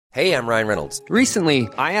Hey, I'm Ryan Reynolds. Recently,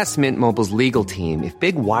 I asked Mint Mobile's legal team if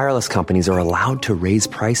big wireless companies are allowed to raise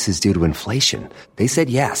prices due to inflation. They said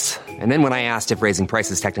yes. And then when I asked if raising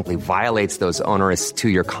prices technically violates those onerous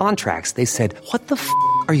two-year contracts, they said, "What the f***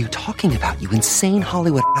 are you talking about, you insane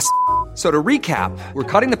Hollywood ass?" So to recap, we're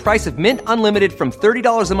cutting the price of Mint Unlimited from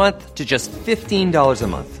 $30 a month to just $15 a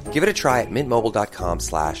month. Give it a try at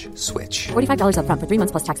mintmobile.com/switch. $45 up front for 3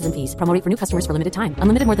 months plus taxes and fees. Promo rate for new customers for limited time.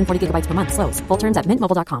 Unlimited more than 40 gigabytes per month. Slows full terms at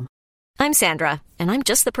mintmobile.com. I'm Sandra, and I'm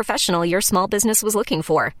just the professional your small business was looking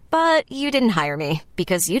for. But you didn't hire me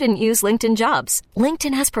because you didn't use LinkedIn Jobs.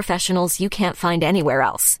 LinkedIn has professionals you can't find anywhere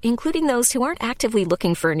else, including those who aren't actively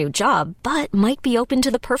looking for a new job, but might be open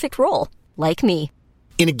to the perfect role, like me.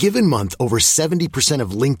 In a given month, over 70%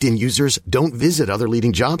 of LinkedIn users don't visit other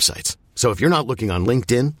leading job sites. So if you're not looking on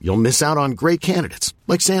LinkedIn, you'll miss out on great candidates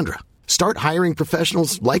like Sandra. Start hiring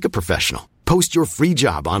professionals like a professional. Post your free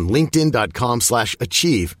job on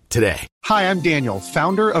linkedin.com/achieve today. Hi, I'm Daniel,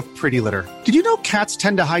 founder of Pretty Litter. Did you know cats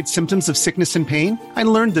tend to hide symptoms of sickness and pain? I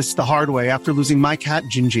learned this the hard way after losing my cat,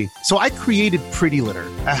 Gingy. So I created Pretty Litter,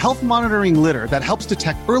 a health monitoring litter that helps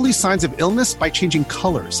detect early signs of illness by changing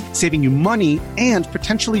colors, saving you money and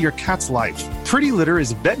potentially your cat's life. Pretty Litter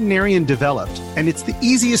is veterinarian developed, and it's the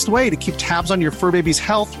easiest way to keep tabs on your fur baby's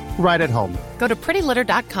health right at home. Go to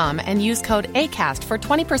prettylitter.com and use code ACAST for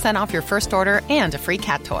 20% off your first order and a free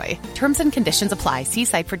cat toy. Terms and conditions apply. See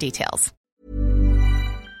site for details.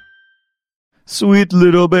 Sweet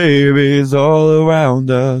little babies all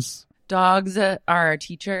around us. Dogs are our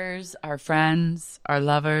teachers, our friends, our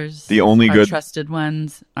lovers. The only our good trusted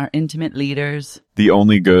ones, our intimate leaders. The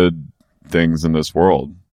only good things in this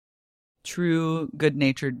world. True,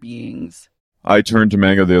 good-natured beings. I turned to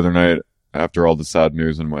Mango the other night after all the sad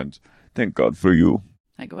news and went, "Thank God for you."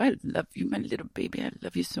 I go, "I love you, my little baby. I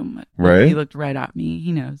love you so much." Right? He looked right at me.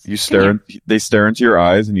 He knows. They stare into your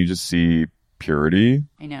eyes and you just see purity.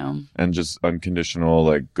 I know. And just unconditional,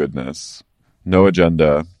 like, goodness. No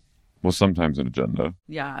agenda. Well, sometimes an agenda.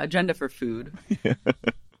 Yeah, agenda for food.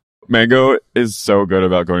 Mango is so good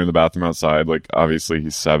about going to the bathroom outside. Like, obviously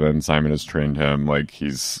he's 7. Simon has trained him.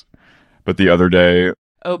 But the other day...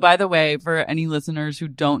 Oh, by the way, for any listeners who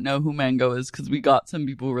don't know who Mango is, because we got some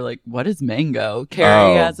people who were like, "What is Mango?"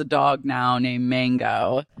 Carrie has a dog now named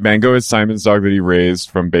Mango. Mango is Simon's dog that he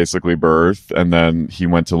raised from basically birth. And then he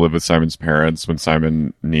went to live with Simon's parents when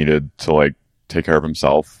Simon needed to, like, take care of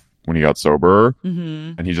himself when he got sober.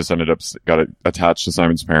 Mm-hmm. And he just got attached to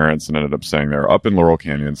Simon's parents and ended up staying there up in Laurel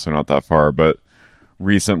Canyon, so not that far. But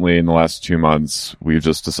recently, in the last 2 months, we've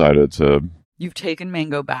just decided to... You've taken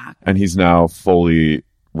Mango back. And he's now fully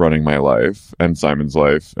running my life and Simon's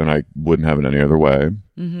life, and I wouldn't have it any other way.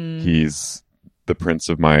 Mm-hmm. He's the prince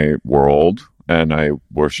of my world, and I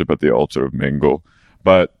worship at the altar of Mango.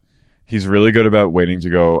 But he's really good about waiting to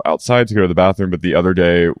go outside to go to the bathroom. But the other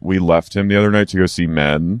day, we left him the other night to go see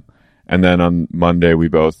Men. And then on Monday, we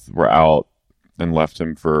both were out and left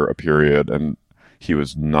him for a period, and he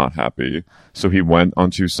was not happy. So he went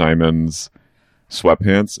onto Simon's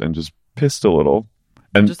sweatpants and just pissed a little.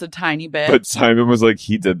 And just a tiny bit. But Simon was like,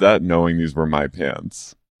 he did that knowing these were my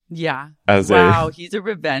pants. Yeah. Wow, he's a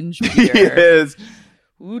revenge beater. He is.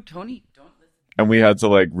 Ooh, Tony, don't listen. And we had to,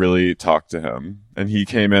 like, really talk to him. And he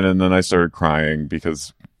came in, and then I started crying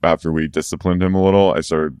because after we disciplined him a little, I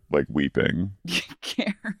started, like, weeping.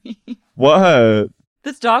 Carrie. What?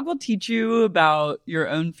 This dog will teach you about your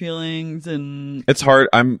own feelings, and it's hard.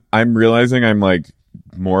 I'm realizing I'm, like,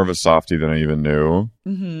 more of a softie than I even knew.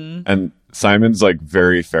 Mm-hmm. And Simon's, like,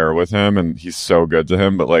 very fair with him, and he's so good to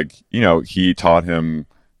him. But, like, you know, he taught him,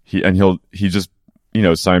 he just, you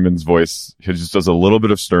know, Simon's voice, he just does a little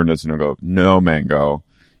bit of sternness, and he'll go, "No, Mango,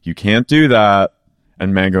 you can't do that."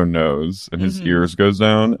 And Mango knows, and his ears goes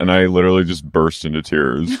down, and I literally just burst into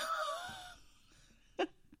tears.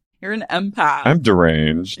 You're an empath. I'm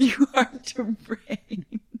deranged. You are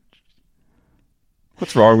deranged.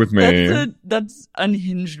 What's wrong with me? That's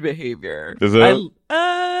unhinged behavior. Is it?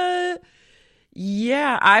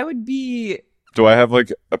 Yeah, I would be. Do I have, like,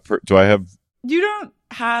 You don't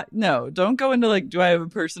have. No, don't go into, like, do I have a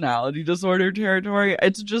personality disorder territory?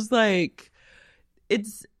 It's just, like,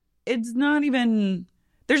 it's not even.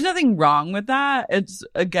 There's nothing wrong with that. It's,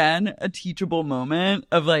 again, a teachable moment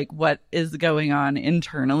of, like, what is going on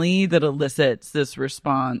internally that elicits this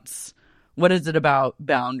response. What is it about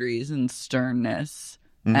boundaries and sternness?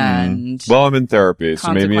 Mm-hmm. And well, I'm in therapy,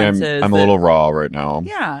 so maybe I'm a little raw right now.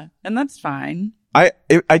 Yeah, and that's fine. I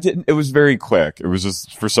didn't. It was very quick. It was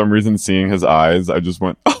just, for some reason, seeing his eyes, I just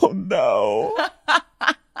went, "Oh no!"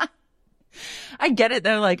 I get it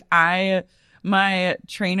though. Like, My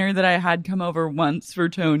trainer that I had come over once for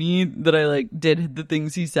Tony, that I like did the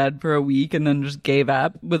things he said for a week and then just gave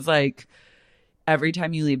up, was like, every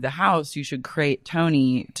time you leave the house, you should crate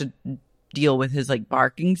Tony to deal with his like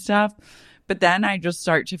barking stuff. But then I just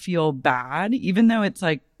start to feel bad, even though it's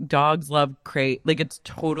like dogs love crate. Like it's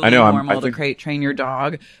totally normal to crate train your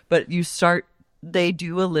dog. But they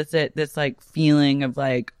do elicit this like feeling of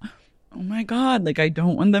like, oh my God, like I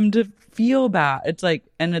don't want them to feel bad. It's like,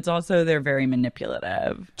 and it's also, they're very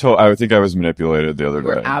manipulative. So I think I was manipulated the other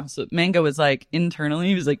day. Absolutely. Mango was like, internally,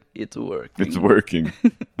 he was like, it's working. It's working.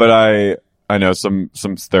 But I know some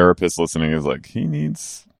therapist listening is like, he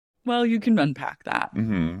needs. Well, you can unpack that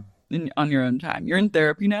on your own time. You're in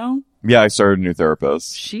therapy now? Yeah, I started a new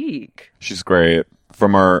therapist. Chic. She's great.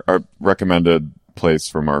 From our recommended place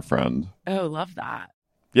from our friend. Oh, love that.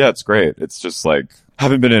 Yeah, it's great. It's just like,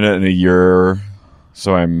 haven't been in it in a year,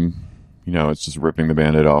 so I'm, it's just ripping the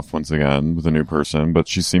Band-Aid off once again with a new person, but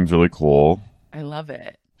she seems really cool. I love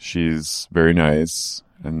it. She's very nice,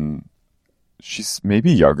 and she's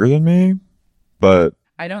maybe younger than me, but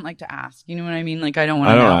I don't like to ask. You know what I mean? Like, I don't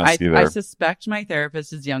want to know. Ask either. I suspect my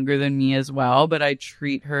therapist is younger than me as well, but I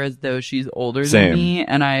treat her as though she's older Same. than me.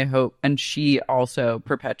 And I hope, and she also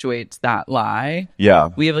perpetuates that lie. Yeah.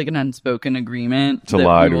 We have like an unspoken agreement to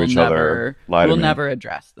lie to each other. We'll never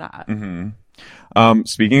address that. Mm-hmm.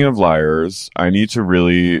 Speaking of liars, I need to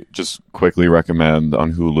really just quickly recommend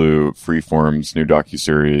on Hulu Freeform's new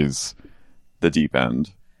docuseries, The Deep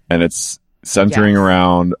End. And it's centering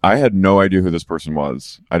around, I had no idea who this person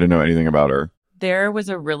was. I didn't know anything about her. There was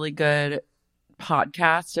a really good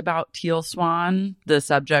podcast about Teal Swan, the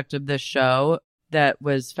subject of this show, that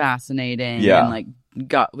was fascinating and like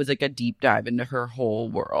was like a deep dive into her whole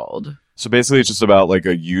world. So basically it's just about like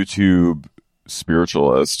a YouTube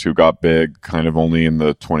spiritualist who got big kind of only in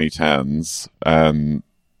the 2010s and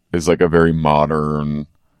is like a very modern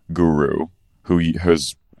guru who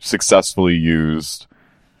has successfully used.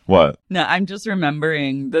 What? No, I'm just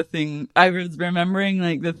remembering the thing. I was remembering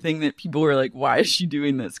like the thing that people were like, why is she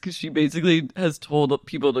doing this? Because she basically has told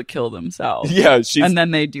people to kill themselves. Yeah. And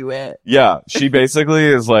then they do it. Yeah. She basically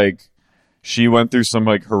is like, she went through some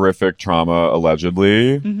like horrific trauma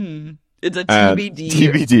allegedly. Mm-hmm. It's a TBD.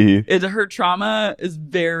 TBD. Her trauma is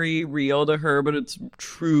very real to her, but it's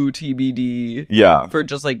true TBD. Yeah. For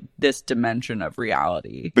just like this dimension of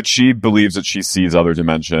reality. But she believes that she sees other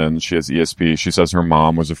dimensions. She has ESP. She says her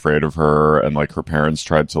mom was afraid of her and like her parents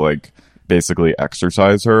tried to like basically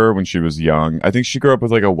exorcise her when she was young. I think she grew up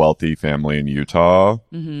with like a wealthy family in Utah.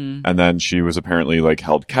 Mm-hmm. And then she was apparently like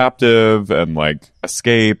held captive and like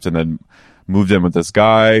escaped and then moved in with this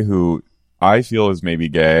guy who I feel is maybe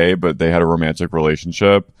gay, but they had a romantic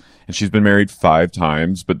relationship. And she's been married 5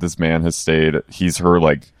 times, but this man has stayed. He's her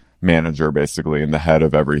like manager basically and the head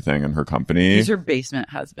of everything in her company. He's her basement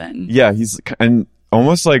husband. Yeah, he's and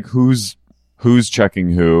almost like who's checking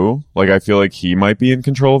who. Like I feel like he might be in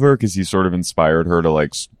control of her because he sort of inspired her to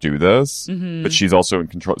like do this, but she's also in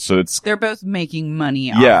control. So they're both making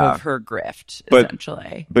money off of her grift,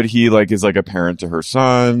 essentially. But he like is like a parent to her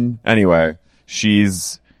son. Anyway,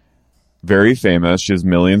 she's very famous. She has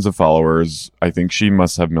millions of followers. I think she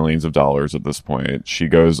must have millions of dollars at this point. She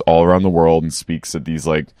goes all around the world and speaks at these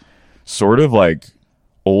like sort of like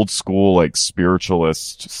old school like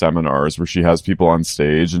spiritualist seminars where she has people on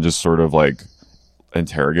stage and just sort of like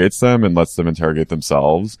interrogates them and lets them interrogate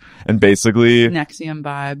themselves. And basically NXIVM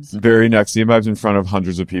vibes. Very NXIVM vibes in front of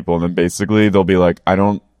hundreds of people. And then basically they'll be like, I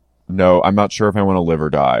don't know. I'm not sure if I want to live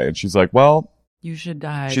or die. And she's like, well, you should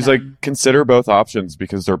die. She's then. like, consider both options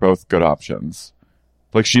because they're both good options.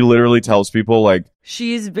 Like, she literally tells people, like...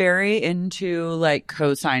 She's very into, like,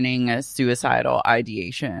 co-signing a suicidal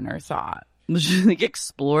ideation or thought. Like,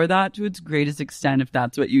 explore that to its greatest extent if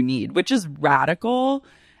that's what you need, which is radical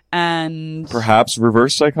and... Perhaps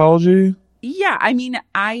reverse psychology? Yeah, I mean,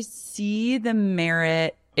 I see the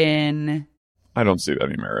merit in... I don't see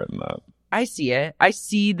any merit in that. I see it. I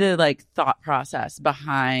see the, like, thought process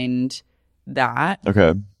behind... that.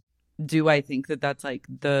 Okay. Do I think that that's like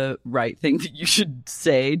the right thing that you should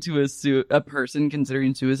say to a person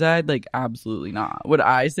considering suicide? Like, absolutely not. Would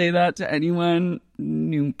I say that to anyone?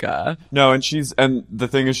 Nunca. No, and the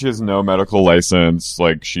thing is she has no medical license.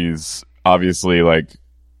 Like, she's obviously like,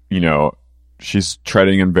 she's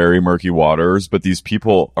treading in very murky waters, but these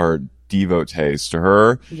people are devotees to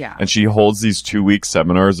her. Yeah. And she holds these 2-week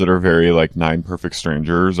seminars that are very like 9 perfect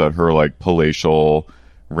strangers at her like palatial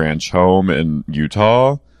ranch home in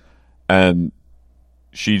Utah, and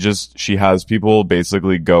she has people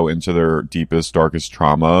basically go into their deepest, darkest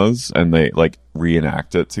traumas and they like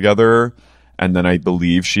reenact it together. And then I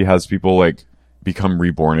believe she has people like become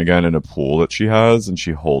reborn again in a pool that she has, and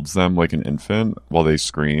she holds them like an infant while they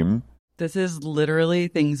scream. This is literally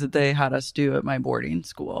things that they had us do at my boarding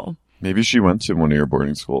school. Maybe she went to one of your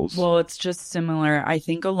boarding schools. Well, it's just similar. I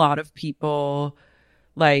think a lot of people,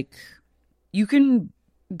 like, you can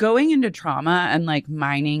going into trauma and like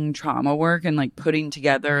mining trauma work and like putting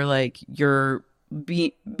together like your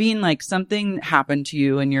being like something happened to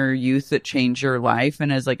you in your youth that changed your life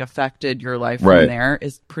and has like affected your life Right. from there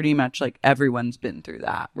is pretty much like everyone's been through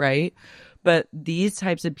that, right? But these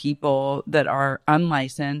types of people that are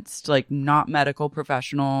unlicensed, like not medical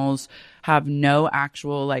professionals, have no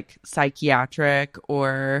actual like psychiatric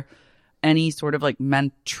or any sort of like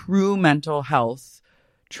true mental health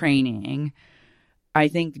training, I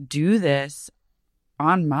think do this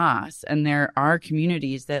en masse. And there are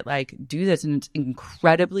communities that like do this, and it's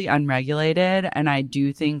incredibly unregulated. And I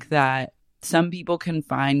do think that some people can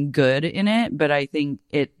find good in it, but I think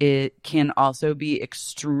it can also be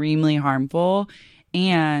extremely harmful.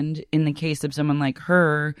 And in the case of someone like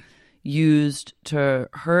her, used to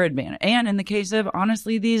her advantage. And in the case of,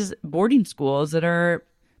 honestly, these boarding schools that are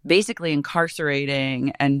basically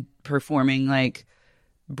incarcerating and performing like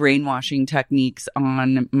brainwashing techniques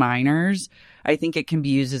on minors, I think it can be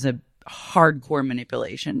used as a hardcore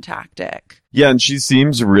manipulation tactic. Yeah, and she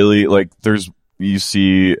seems really like you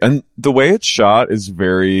see, and the way it's shot is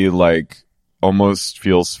very like almost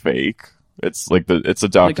feels fake. It's like it's a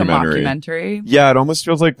documentary. Like a mockumentary. Yeah, it almost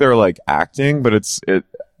feels like they're like acting, but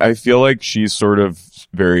I feel like she's sort of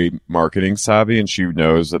very marketing savvy, and she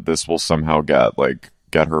knows that this will somehow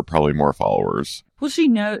get her probably more followers. Well, she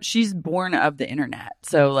knows she's born of the internet,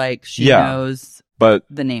 so like she knows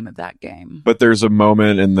the name of that game. But there's a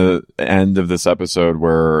moment in the end of this episode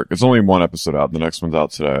where it's only one episode out. The next one's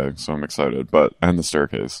out today, so I'm excited. And the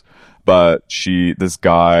staircase. But this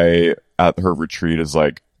guy at her retreat is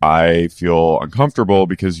like, I feel uncomfortable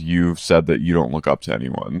because you've said that you don't look up to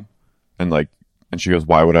anyone. And she goes,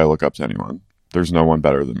 why would I look up to anyone? There's no one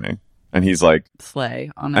better than me. And he's like,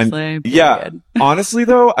 slay, honestly. Yeah. Honestly,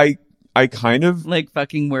 though, I kind of like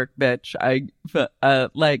fucking work, bitch.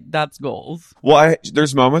 Like that's goals. Well,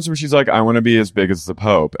 there's moments where she's like, I want to be as big as the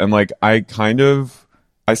Pope. And like, I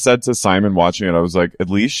said to Simon watching it, I was like, at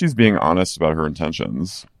least she's being honest about her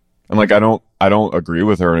intentions. And like, I don't agree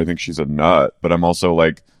with her and I think she's a nut, but I'm also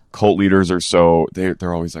like, cult leaders are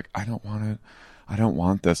they're always like, I don't want it. I don't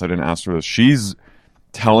want this. I didn't ask for this. She's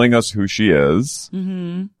telling us who she is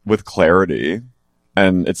with clarity.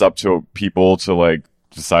 And it's up to people to like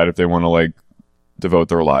decide if they want to like devote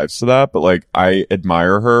their lives to that. But like, I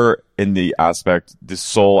admire her in the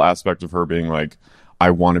sole aspect of her being like,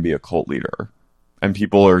 I want to be a cult leader. And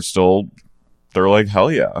people are they're like,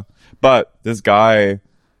 hell yeah. But this guy,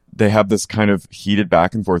 they have this kind of heated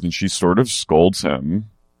back and forth, and she sort of scolds him.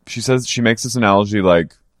 She makes this analogy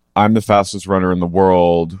like, I'm the fastest runner in the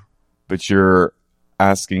world, but you're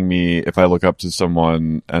asking me if I look up to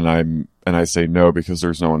someone and I say no because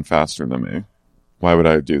there's no one faster than me. Why would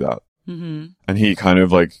I do that? Mm-hmm. And he kind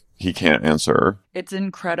of like, he can't answer. It's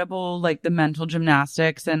incredible, like the mental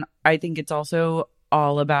gymnastics. And I think it's also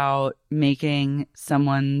all about making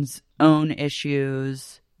someone's own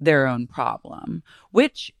issues their own problem,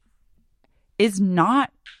 which is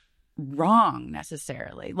not wrong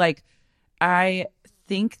necessarily. Like, I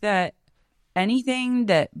think that anything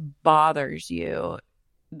that bothers you,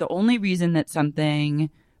 the only reason that something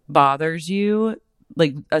bothers you,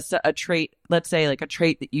 like a trait, let's say like a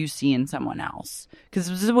trait that you see in someone else, because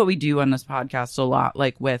this is what we do on this podcast a lot,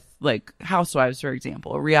 like with like housewives, for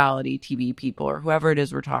example, or reality TV people, or whoever it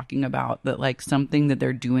is we're talking about, that like something that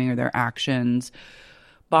they're doing or their actions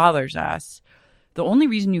bothers us. The only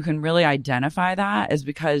reason you can really identify that is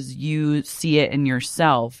because you see it in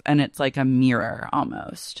yourself, and it's like a mirror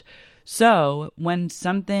almost. So when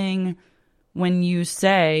you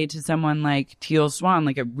say to someone like Teal Swan,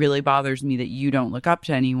 like, it really bothers me that you don't look up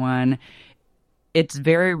to anyone, it's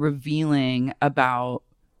very revealing about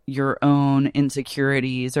your own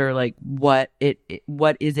insecurities, or like what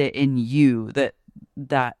is it in you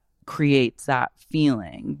that creates that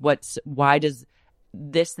feeling? Why does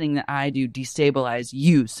this thing that I do destabilize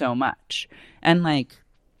you so much? And like,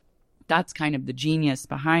 that's kind of the genius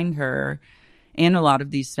behind her and a lot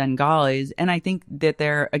of these Svengalis. And I think that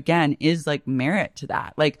there, again, is like merit to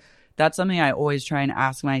that. Like, that's something I always try and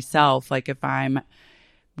ask myself. Like, if I'm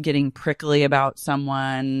getting prickly about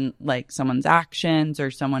someone, like someone's actions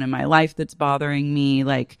or someone in my life that's bothering me,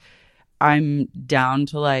 like, I'm down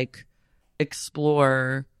to like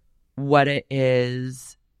explore what it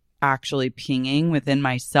is actually pinging within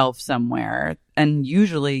myself somewhere. And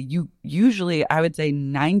usually I would say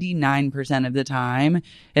 99% of the time,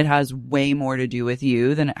 it has way more to do with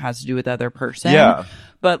you than it has to do with the other person. Yeah.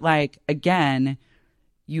 But like, again,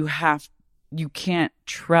 you can't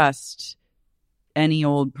trust any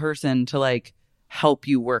old person to like help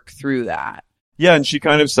you work through that. Yeah. And she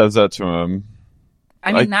kind of says that to him.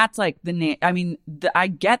 I mean, that's like I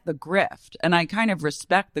get the grift and I kind of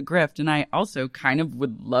respect the grift. And I also kind of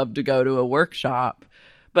would love to go to a workshop.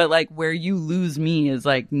 But like where you lose me is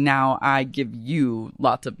like now I give you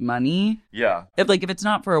lots of money. Yeah. If it's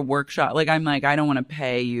not for a workshop, like I'm like, I don't want to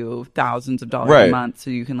pay you thousands of dollars a month so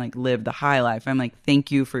you can like live the high life. I'm like, thank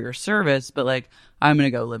you for your service, but like I'm going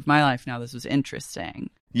to go live my life now. This was interesting.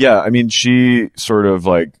 Yeah. I mean, she sort of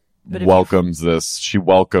like welcomes this. She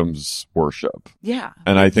welcomes worship. Yeah.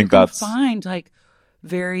 And I think that's find like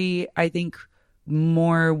very, I think,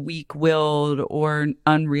 more weak-willed or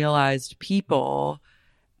unrealized people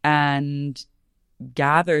and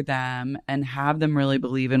gather them and have them really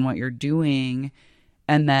believe in what you're doing.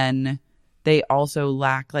 And then they also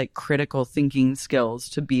lack like critical thinking skills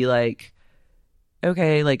to be like,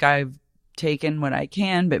 okay, like I've taken what I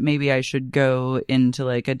can, but maybe I should go into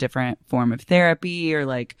like a different form of therapy, or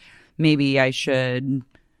like maybe I should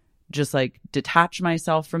just like detach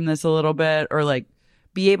myself from this a little bit, or like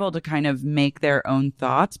be able to kind of make their own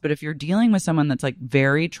thoughts. But if you're dealing with someone that's like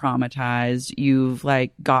very traumatized, you've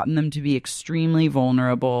like gotten them to be extremely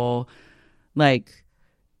vulnerable, like,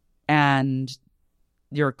 and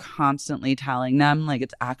you're constantly telling them like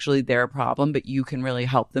it's actually their problem, but you can really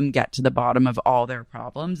help them get to the bottom of all their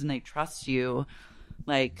problems and they trust you.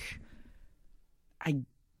 Like,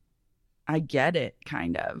 I get it,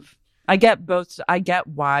 kind of. I get both. I get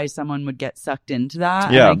why someone would get sucked into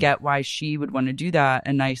that. Yeah. And I get why she would want to do that.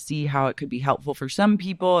 And I see how it could be helpful for some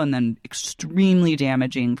people and then extremely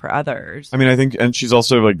damaging for others. I mean, I think, and she's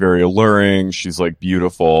also like very alluring. She's like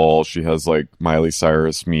beautiful. She has like Miley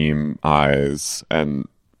Cyrus meme eyes and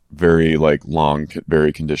very like long,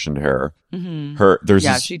 very conditioned hair.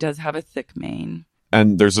 Mm-hmm. She does have a thick mane.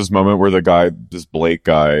 And there's this moment where this Blake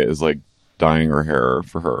guy is like dyeing her hair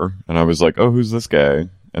for her. And I was like, oh, who's this guy?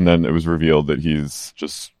 And then it was revealed that he's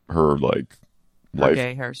just her like life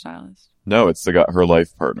gay hairstylist. No, it's her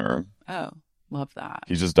life partner. Oh, love that.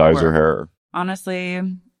 He just dyes her hair. Honestly,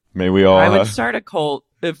 may we all. I would start a cult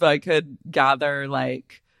if I could gather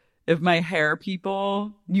like if my hair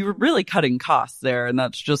people. You were really cutting costs there, and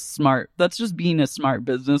that's just smart. That's just being a smart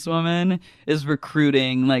businesswoman, is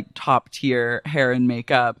recruiting like top tier hair and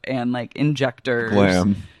makeup and like injectors.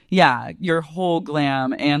 Glam. Yeah, your whole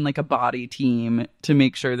glam and like a body team to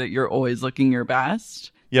make sure that you're always looking your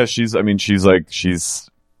best. Yeah, she's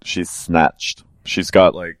snatched. She's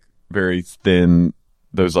got like very thin,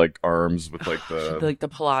 those like arms with like the like the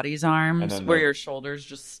Pilates arms where your shoulders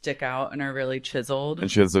just stick out and are really chiseled.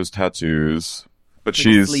 And she has those tattoos, but like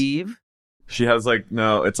a sleeve. She has like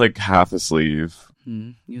no, it's like half a sleeve.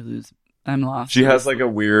 You lose. I'm lost. She has like a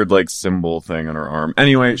weird like symbol thing on her arm.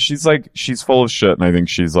 Anyway, she's full of shit, and I think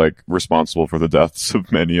she's like responsible for the deaths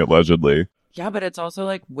of many, allegedly. Yeah, but it's also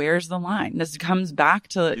like, where's the line? This comes back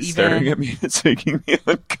to He's staring at me. It's making me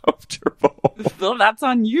uncomfortable. Well, that's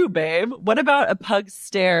on you, babe. What about a pug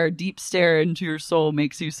stare, deep stare into your soul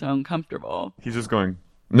makes you so uncomfortable? He's just going.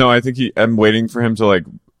 No, I think I'm waiting for him to like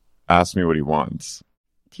ask me what he wants.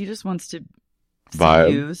 He just wants to. Vibe.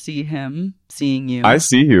 See you, see him, seeing you. I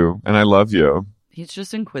see you, and I love you. He's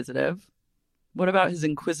just inquisitive. What about his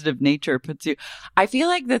inquisitive nature puts you... I feel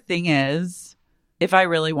like the thing is, if I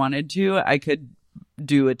really wanted to, I could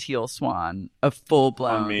do a teal swan, a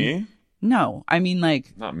full-blown... On me? No, I mean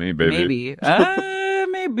like... Not me, baby. Maybe.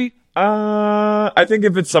 Maybe. I think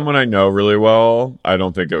if it's someone I know really well, I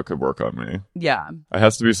don't think it could work on me. Yeah. It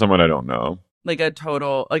has to be someone I don't know. Like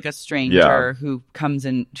a stranger who comes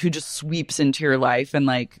in, who just sweeps into your life and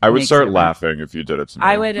like. I would start laughing if you did it to me.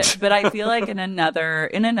 I would, but I feel like in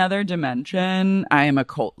another dimension, I am a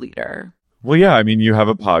cult leader. Well, yeah, I mean, you have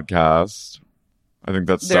a podcast. I think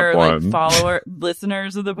that's step one. Like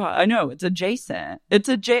listeners of the pod. I know it's adjacent.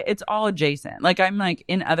 It's all adjacent. Like I'm like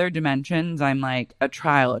in other dimensions, I'm like a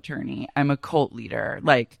trial attorney. I'm a cult leader.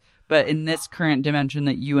 Like. But in this current dimension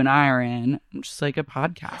that you and I are in, I'm just like a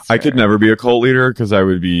podcaster. I could never be a cult leader because I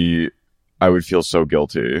would feel so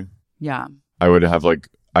guilty. Yeah. I would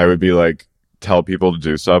be like, tell people to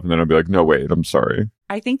do stuff. And then I'd be like, no, wait, I'm sorry.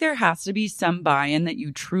 I think there has to be some buy-in that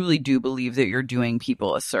you truly do believe that you're doing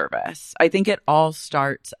people a service. I think it all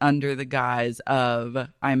starts under the guise of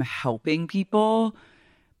I'm helping people.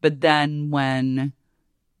 But then when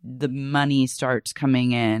the money starts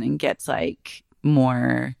coming in and gets like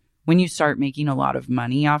more when you start making a lot of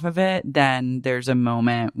money off of it, then there's a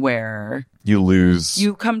moment where you lose.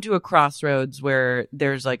 You come to a crossroads where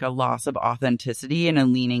there's like a loss of authenticity and a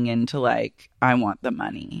leaning into like, I want the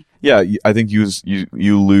money. Yeah, I think you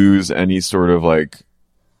lose any sort of like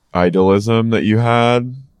idealism that you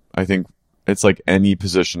had. I think it's like any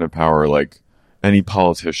position of power, like any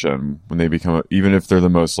politician, when they become, even if they're the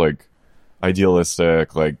most like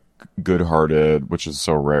idealistic, like good-hearted, which is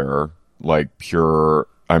so rare, like pure,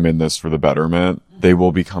 I'm in this for the betterment, they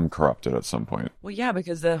will become corrupted at some point. Well, yeah,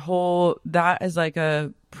 because that is like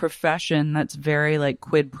a profession that's very like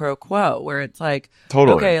quid pro quo, where it's like,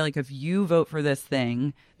 totally. Okay, like if you vote for this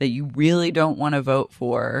thing that you really don't want to vote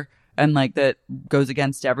for, and like that goes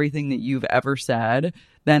against everything that you've ever said,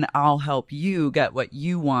 then I'll help you get what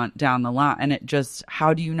you want down the line. And it just,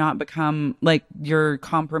 how do you not become like you're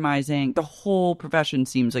compromising? The whole profession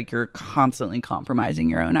seems like you're constantly compromising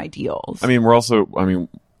your own ideals. I mean,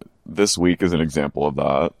 this week is an example of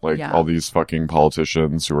that. Like all these fucking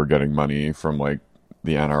politicians who are getting money from like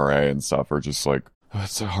the NRA and stuff are just like, oh,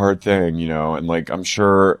 it's a hard thing, you know? And like, I'm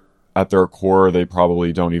sure at their core, they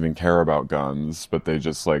probably don't even care about guns, but they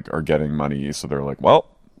just like are getting money. So they're like, well,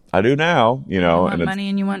 I do now, you know? You want money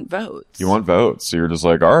and you want votes. You want votes. So you're just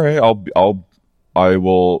like, all right, I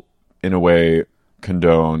will in a way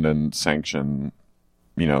condone and sanction,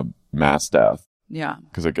 you know, mass death. Yeah.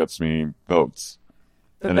 Because it gets me votes.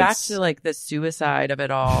 But back to like the suicide of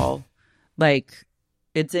it all, like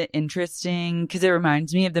it's interesting because it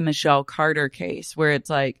reminds me of the Michelle Carter case where it's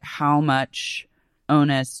like, how much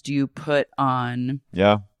onus do you put on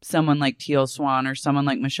someone like Teal Swan or someone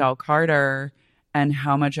like Michelle Carter, and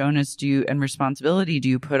how much onus and responsibility do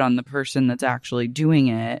you put on the person that's actually doing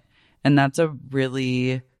it? And that's a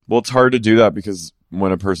really... Well, it's hard to do that because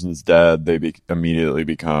when a person's dead, they immediately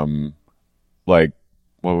become like,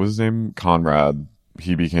 what was his name? Conrad.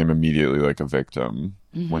 He became immediately like a victim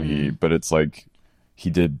but it's like he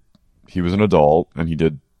was an adult and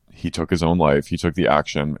he took his own life. He took the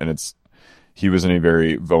action, and he was in a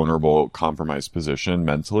very vulnerable, compromised position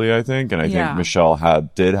mentally, I think. And I think Michelle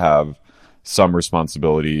did have some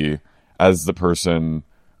responsibility as the person,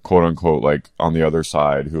 quote unquote, like on the other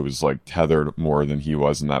side who was like tethered more than he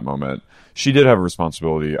was in that moment. She did have a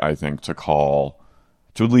responsibility, I think, to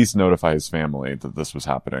at least notify his family that this was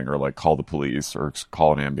happening, or like call the police or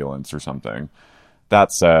call an ambulance or something.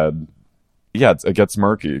 That said, yeah, it gets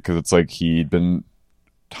murky because it's like he'd been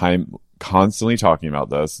constantly talking about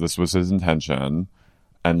this. This was his intention.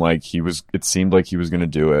 And like it seemed like he was going to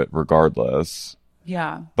do it regardless.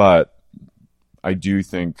 Yeah. But I do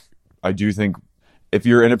think if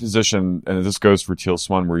you're in a position, and this goes for Teal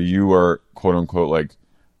Swan, where you are, quote unquote, like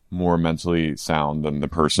more mentally sound than the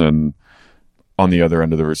person on the other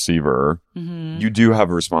end of the receiver, you do have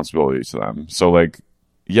a responsibility to them. So like,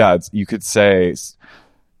 yeah, you could say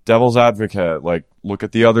devil's advocate, like look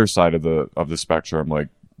at the other side of the spectrum, like,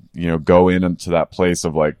 you know, go into that place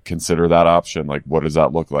of like, consider that option. Like, what does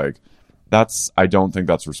that look like? I don't think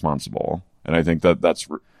that's responsible. And I think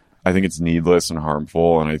I think it's needless and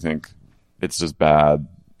harmful. And I think it's just bad.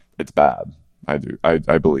 It's bad.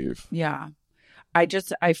 I believe. Yeah. I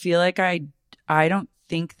feel like I don't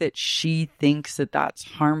think that she thinks that that's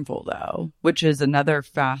harmful though, which is another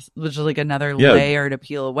layer to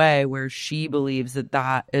peel away, where she believes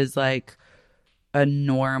that is like a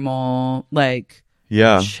normal, like,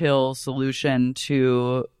 chill solution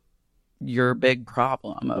to your big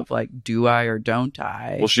problem of like, do I or don't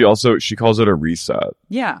I? Well, she calls it a reset.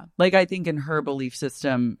 Yeah. Like, I think in her belief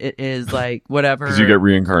system, it is like whatever. Because you get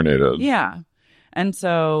reincarnated. Yeah. And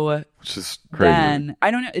so, which is crazy. Then,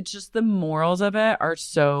 I don't know. It's just the morals of it are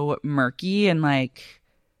so murky, and like,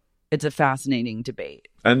 it's a fascinating debate.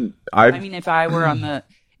 And I mean, if I were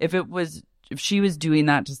if she was doing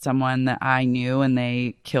that to someone that I knew and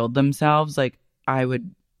they killed themselves, like, I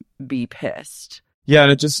would be pissed. Yeah.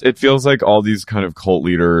 And it feels like all these kind of cult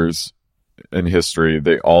leaders in history,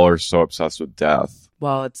 they all are so obsessed with death.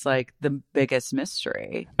 Well, it's like the biggest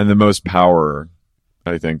mystery. And the most power,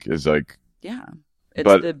 I think, is like, yeah.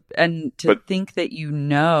 Think that you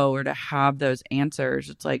know, or to have those answers,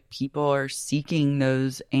 it's like people are seeking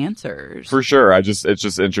those answers. For sure. It's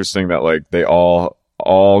just interesting that like they all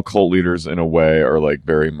cult leaders in a way are like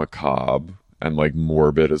very macabre and like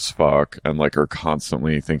morbid as fuck, and like are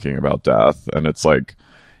constantly thinking about death. And it's like,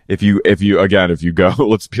 if you go,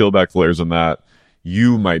 let's peel back the layers on that,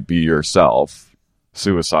 you might be yourself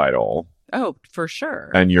suicidal. Oh, for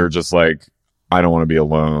sure. And you're just like, I don't want to be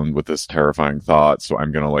alone with this terrifying thought, so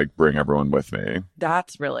I'm going to like bring everyone with me.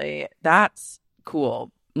 That's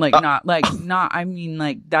cool. Like, I mean,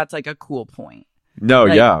 like, that's like a cool point. No,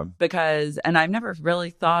 Like, yeah. Because, and I've never really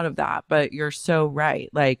thought of that, but you're so right.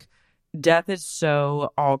 Like, death is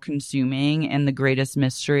so all consuming and the greatest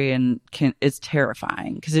mystery, and it's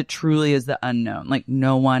terrifying because it truly is the unknown. Like,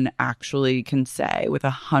 no one actually can say with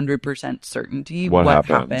 100% certainty what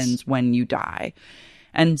happens when you die.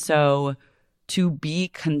 And so to be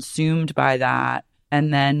consumed by that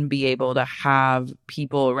and then be able to have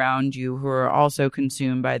people around you who are also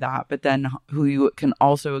consumed by that, but then who you can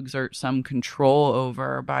also exert some control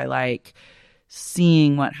over by like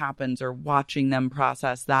seeing what happens or watching them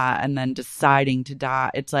process that and then deciding to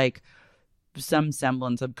die. It's like some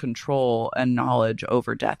semblance of control and knowledge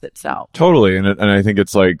over death itself. Totally. And I think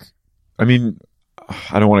it's like, I mean,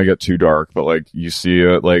 I don't want to get too dark, but like you see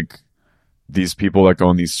it, like these people that go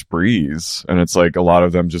on these sprees, and it's like a lot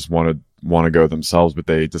of them just want to go themselves, but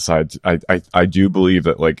they decide I do believe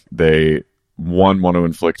that like they, one, want to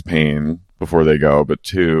inflict pain before they go, but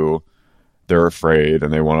two, they're afraid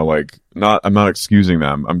and they want to like, I'm not excusing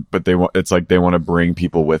them, but it's like they want to bring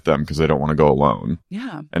people with them because they don't want to go alone.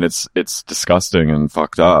 Yeah. And it's disgusting and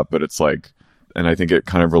fucked up, but it's like, and I think it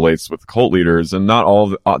kind of relates with cult leaders, and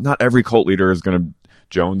not every cult leader is going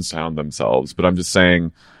to Jonestown themselves, but I'm just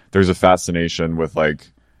saying there's a fascination with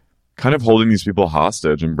like kind of holding these people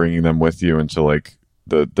hostage and bringing them with you into like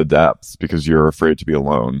the depths because you're afraid to be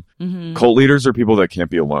alone. Mm-hmm. Cult leaders are people that can't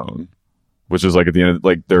be alone, which is like at the end,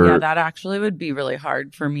 like they're... Yeah, that actually would be really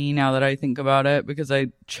hard for me now that I think about it, because I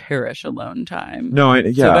cherish alone time. No, So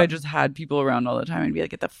if I just had people around all the time, I'd be like,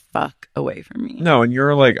 get the fuck away from me. No, and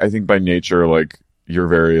you're like, I think by nature, like you're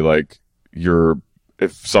very like,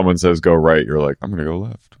 if someone says go right, you're like, I'm going to go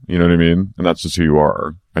left. You know what I mean? And that's just who you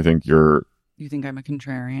are. I think you're... You think I'm a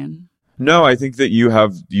contrarian? No, I think that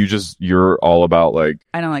you're all about like...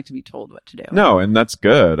 I don't like to be told what to do. No, and that's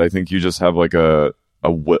good. I think you just have like an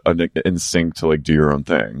instinct to like do your own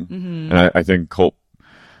thing. Mm-hmm. And I think cult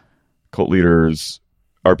leaders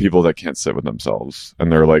are people that can't sit with themselves,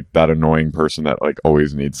 and they're like that annoying person that like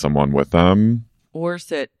always needs someone with them, or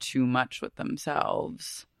sit too much with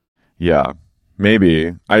themselves. Yeah,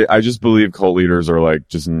 maybe. I just believe cult leaders are like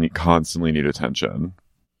just constantly need attention.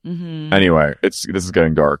 Mm-hmm. Anyway, this is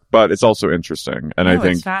getting dark, but it's also interesting, and I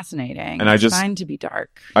think it's fascinating. And it's fine to be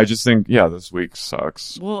dark. I just think, yeah, this week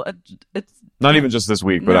sucks. Well, it's not even just this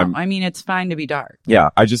week, but I mean, it's fine to be dark. Yeah,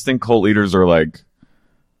 I just think cult leaders are like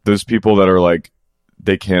those people that are like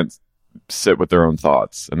they can't sit with their own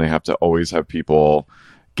thoughts, and they have to always have people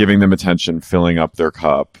giving them attention, filling up their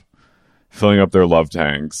cup, filling up their love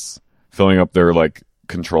tanks, filling up their like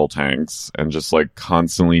control tanks, and just like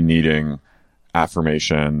constantly needing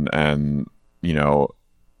affirmation and, you know,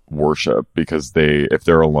 worship, because if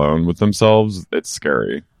they're alone with themselves, it's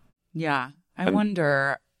scary. Yeah. I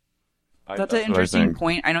wonder, that's an interesting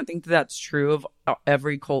point. I don't think that's true of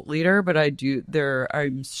every cult leader, but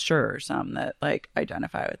I'm sure some that like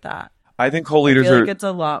identify with that. I think cult leaders I feel like it's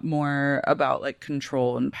a lot more about like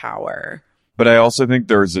control and power. But I also think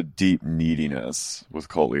there's a deep neediness with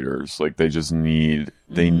cult leaders. Like they just need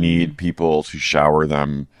people to shower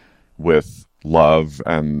them with love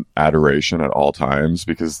and adoration at all times,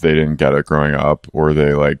 because they didn't get it growing up, or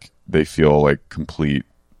they feel like complete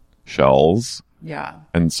shells. Yeah.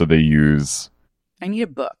 And so they use... I need a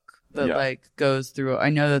book that like goes through...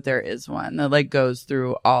 I know that there is one that like goes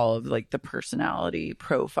through all of like the personality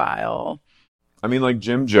profile. I mean, like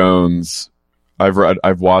Jim Jones,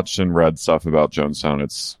 I've watched and read stuff about Jonestown.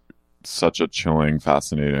 It's such a chilling,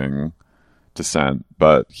 fascinating descent,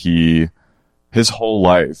 but his whole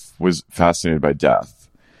life was fascinated by death.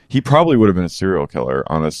 He probably would have been a serial killer,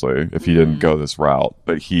 honestly, if he didn't go this route.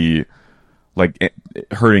 But he, like,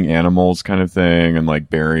 hurting animals kind of thing, and, like,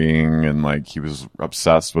 burying, and, like, he was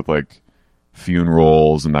obsessed with, like,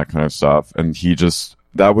 funerals and that kind of stuff. And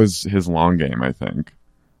that was his long game, I think,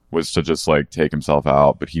 was to just, like, take himself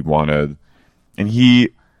out. But he wanted, and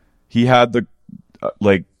he had the,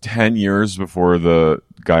 like, 10 years before the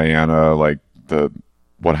Guyana, like,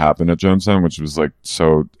 what happened at Jonestown, which was like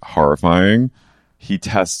so horrifying. He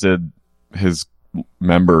tested his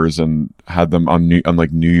members and had them on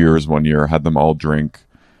New Year's one year, had them all drink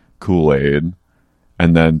Kool-Aid,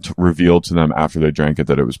 and then revealed to them after they drank it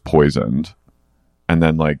that it was poisoned, and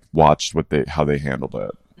then like watched how they handled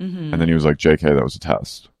it. Mm-hmm. And then he was like, JK, that was a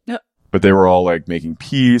test. Yep. But they were all like making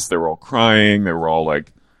peace. They were all crying. They were all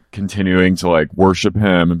like continuing to like worship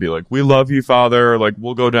him and be like, we love you, Father. Like,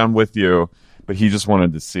 we'll go down with you. But he just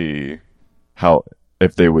wanted to see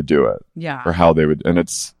if they would do it. Yeah. Or how they would. And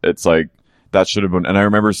it's like, that should have been. And I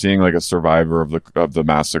remember seeing like a survivor of the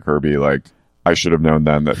massacre be like, I should have known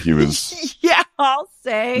then that he was. Yeah, I'll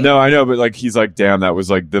say. No, I know. But like, he's like, damn, that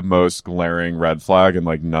was like the most glaring red flag. And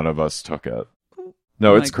like, none of us took it.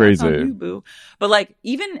 No, I'm it's like, "That's on crazy. you, boo." But like,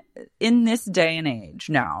 even in this day and age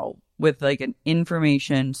now, with like an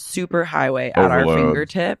information superhighway at our Overload.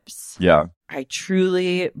 fingertips, Yeah. I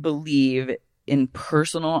truly believe in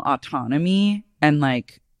personal autonomy and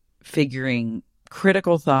like figuring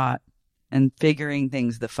critical thought and figuring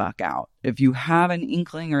things the fuck out. If you have an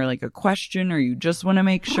inkling or like a question or you just want to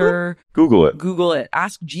make sure, Google it. Google it.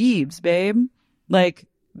 Ask Jeeves, babe. Like,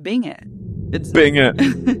 Bing it. It's Bing it.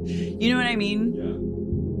 You know what I mean? Yeah.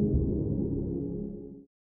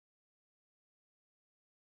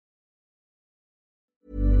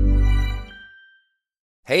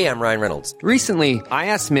 Hey, I'm Ryan Reynolds. Recently, I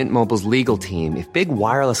asked Mint Mobile's legal team if big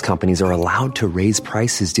wireless companies are allowed to raise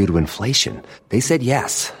prices due to inflation. They said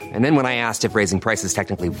yes. And then when I asked if raising prices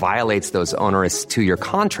technically violates those onerous 2-year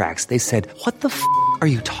contracts, they said, "What the f*** are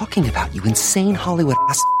you talking about, you insane Hollywood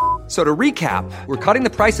ass?" So to recap, we're cutting the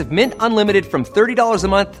price of Mint Unlimited from $30 a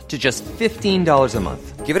month to just $15 a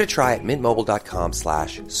month. Give it a try at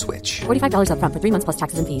mintmobile.com/switch. $45 up front for 3 months plus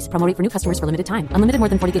taxes and fees. Promo rate for new customers for limited time. Unlimited more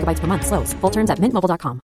than 40 gigabytes per month. Slows full terms at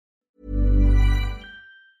mintmobile.com.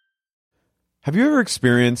 Have you ever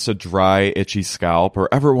experienced a dry, itchy scalp or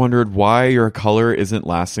ever wondered why your color isn't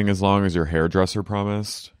lasting as long as your hairdresser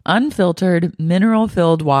promised? Unfiltered,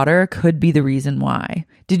 mineral-filled water could be the reason why.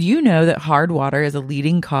 Did you know that hard water is a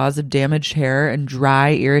leading cause of damaged hair and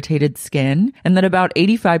dry, irritated skin? And that about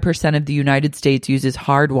 85% of the United States uses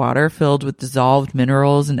hard water filled with dissolved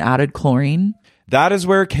minerals and added chlorine? That is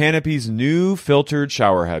where Canopy's new filtered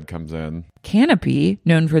shower head comes in. Canopy,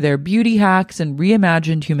 known for their beauty hacks and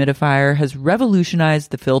reimagined humidifier, has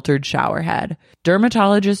revolutionized the filtered shower head.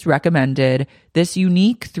 Dermatologists recommended this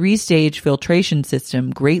unique 3-stage filtration system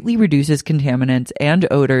greatly reduces contaminants and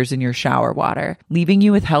odors in your shower water, leaving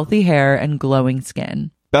you with healthy hair and glowing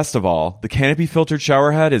skin. Best of all, the Canopy filtered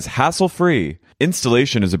shower head is hassle-free.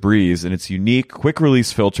 Installation is a breeze, and its unique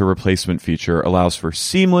quick-release filter replacement feature allows for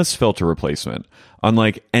seamless filter replacement,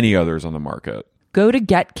 unlike any others on the market. Go to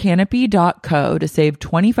getcanopy.co to save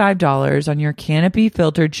 $25 on your Canopy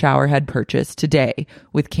filtered showerhead purchase today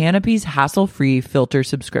with Canopy's hassle-free filter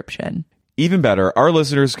subscription. Even better, our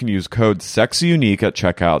listeners can use code SEXYUNIQUE at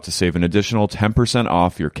checkout to save an additional 10%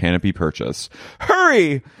 off your Canopy purchase.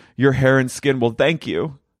 Hurry! Your hair and skin will thank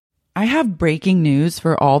you. I have breaking news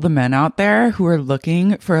for all the men out there who are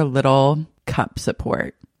looking for a little cup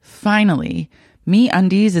support. Finally,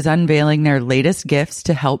 MeUndies is unveiling their latest gifts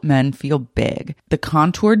to help men feel big. The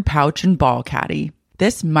Contoured Pouch and Ball Caddy.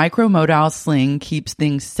 This micromodal sling keeps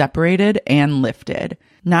things separated and lifted.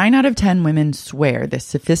 9 out of 10 women swear this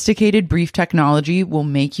sophisticated brief technology will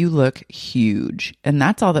make you look huge. And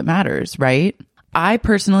that's all that matters, right? I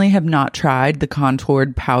personally have not tried the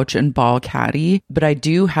Contoured Pouch and Ball Caddy, but I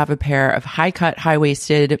do have a pair of high-cut,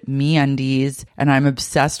 high-waisted MeUndies, and I'm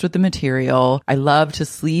obsessed with the material. I love to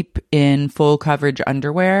sleep in full-coverage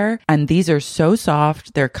underwear, and these are so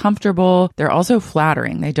soft, they're comfortable, they're also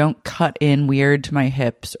flattering. They don't cut in weird to my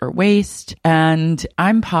hips or waist, and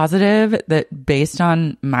I'm positive that based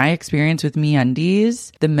on my experience with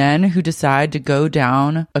MeUndies, the men who decide to go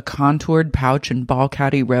down a Contoured Pouch and Ball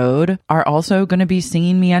Caddy road are also going to be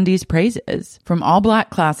singing MeUndies praises. From all black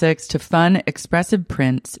classics to fun, expressive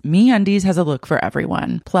prints, MeUndies has a look for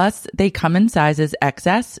everyone. Plus, they come in sizes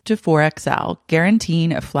XS to 4XL,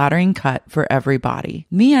 guaranteeing a flattering cut for every body.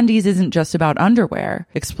 MeUndies isn't just about underwear.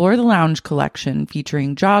 Explore the lounge collection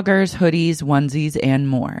featuring joggers, hoodies, onesies, and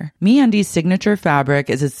more. MeUndies' signature fabric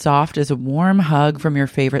is as soft as a warm hug from your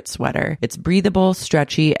favorite sweater. It's breathable,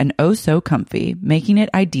 stretchy, and oh so comfy, making it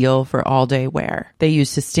ideal for all-day wear. They use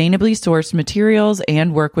sustainably sourced materials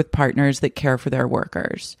and work with partners that care for their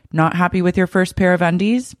workers. Not happy with your first pair of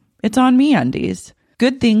undies? It's on MeUndies.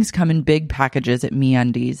 Good things come in big packages at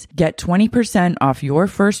MeUndies. Get 20% off your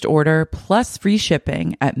first order plus free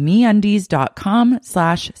shipping at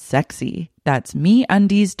MeUndies.com/sexy. That's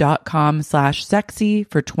MeUndies.com/sexy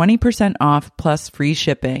for 20% off plus free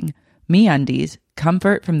shipping. MeUndies,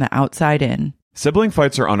 comfort from the outside in. Sibling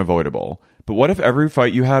fights are unavoidable, but what if every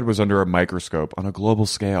fight you had was under a microscope on a global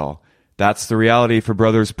scale? That's the reality for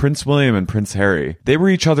brothers Prince William and Prince Harry. They were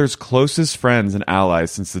each other's closest friends and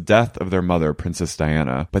allies since the death of their mother, Princess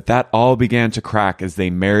Diana. But that all began to crack as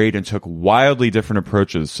they married and took wildly different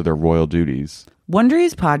approaches to their royal duties.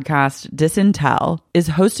 Wondery's podcast, Disintel, is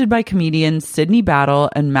hosted by comedians Sydney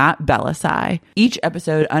Battle and Matt Bellassai. Each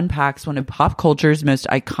episode unpacks one of pop culture's most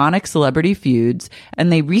iconic celebrity feuds,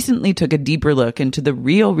 and they recently took a deeper look into the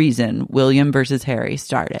real reason William versus Harry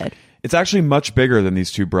started. It's actually much bigger than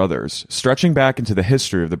these two brothers, stretching back into the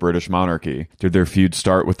history of the British monarchy. Did their feud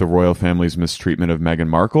start with the royal family's mistreatment of Meghan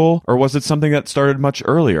Markle, or was it something that started much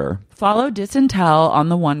earlier? Follow Disintel on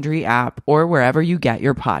the Wondery app or wherever you get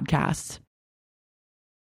your podcasts.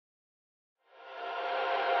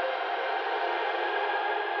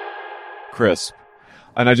 Crisp.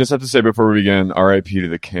 And I just have to say before we begin, R.I.P. to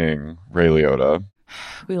the king, Ray Liotta.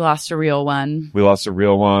 We lost a real one. We lost a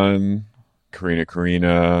real one.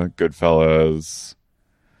 Karina, Goodfellas,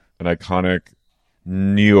 an iconic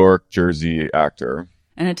New York, Jersey actor.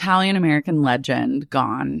 An Italian-American legend,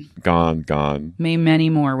 gone. Gone. May many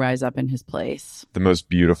more rise up in his place. The most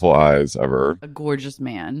beautiful eyes ever. A gorgeous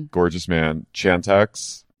man.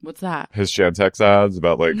 Chantix. What's that? His Chantix ads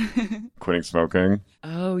about, like, quitting smoking.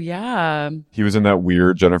 Oh, yeah. He was in that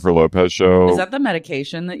weird Jennifer Lopez show. Is that the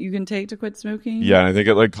medication that you can take to quit smoking? Yeah, and I think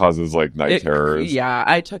it, like, causes, like, night terrors. Yeah,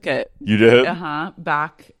 I took it. You did? Uh-huh.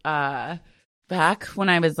 Back when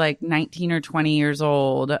I was, like, 19 or 20 years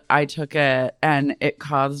old, I took it, and it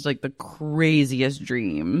caused, like, the craziest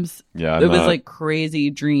dreams. Yeah, it was, like, crazy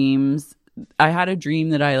dreams. I had a dream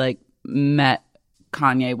that I, like, met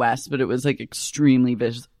Kanye West, but it was like extremely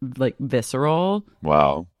visceral.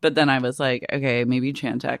 Wow. But then I was like, okay, maybe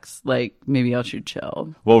Chantix, like maybe I should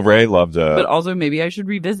chill. Well, Ray loved it. But also maybe I should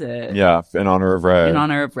revisit. Yeah, in honor of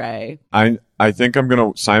Ray. I think I'm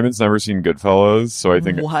gonna. Simon's never seen Goodfellas, so I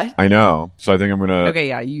think what? I know. So I think I'm gonna. Okay,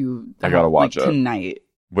 yeah, I gotta watch it tonight.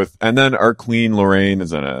 And then our queen Lorraine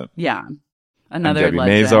is in it. Yeah, another and Debbie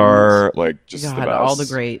legend. Mazar, like just God, the best. all the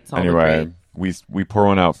greats. Anyway, we pour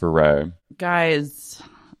one out for Ray. Guys,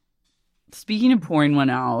 speaking of pouring one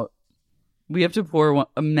out, we have to pour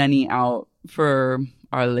many out for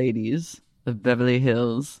our ladies of Beverly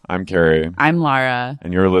Hills. I'm Carrie. I'm Lara.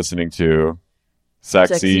 And you're listening to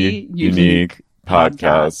Sexy Unique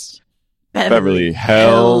Podcast. Beverly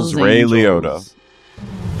Hills Ray Liotta.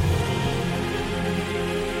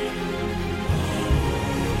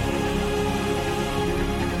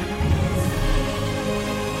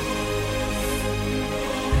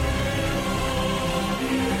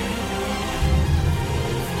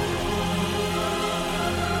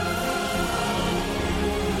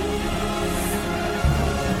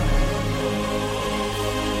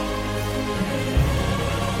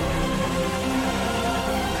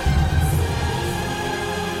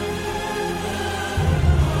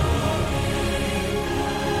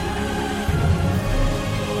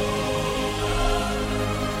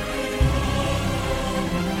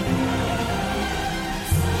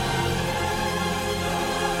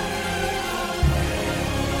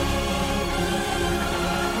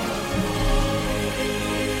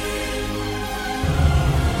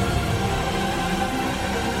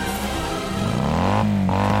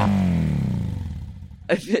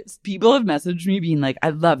 People have messaged me being like, I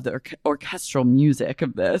love the orchestral music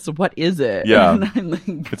of this. What is it? Yeah. And I'm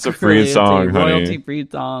like, it's a free song, it's a honey. royalty-free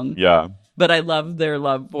song. Yeah. But I love their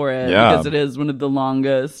love for it because it is one of the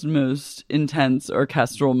longest, most intense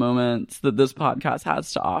orchestral moments that this podcast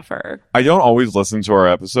has to offer. I don't always listen to our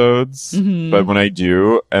episodes, but when I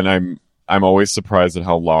do, and I'm always surprised at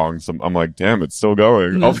how long I'm like, damn, it's still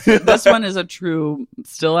going. This one is a true,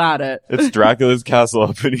 still at it. It's Dracula's castle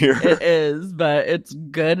up in here. It is, but it's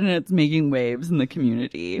good and it's making waves in the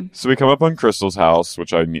community. So we come up on Crystal's house,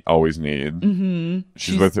 which I always need. Mm-hmm.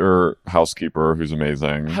 She's with her housekeeper, who's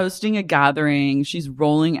amazing. Hosting a gathering. She's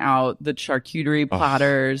rolling out the charcuterie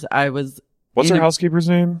platters. What's her housekeeper's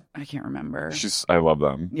name? I can't remember. I love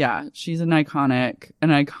them. Yeah, she's an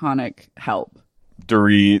iconic help.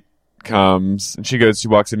 Dorit comes and she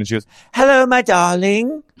walks in and she goes, "Hello, my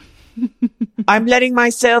darling. I'm letting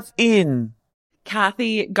myself in."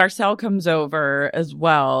 Kathy Garcelle comes over as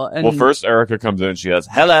well. Well, first Erica comes in and she goes,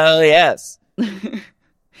 "Hello, yes."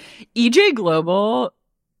 EJ Global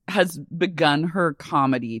has begun her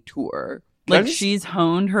comedy tour. Like she's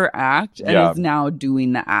honed her act and is now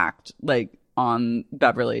doing the act like on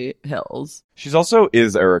Beverly Hills. She's also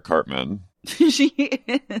Eric Cartman. She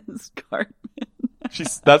is Cartman.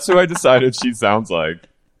 That's who I decided she sounds like.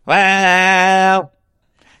 Well,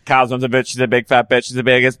 Kyle's one's a bitch. She's a big fat bitch. She's the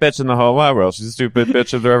biggest bitch in the whole wide world. She's a stupid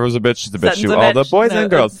bitch. If there ever was a bitch, she's a bitch to all the boys and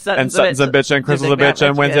girls. And Sutton's a bitch, and Crystal's a bitch,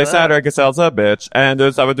 and Wednesday, Saturday, Caselle's a bitch. And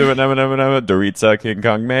there's I would do it, never, Doritza, King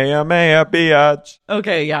Kong, Maya, biatch.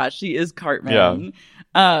 Okay, yeah, she is Cartman.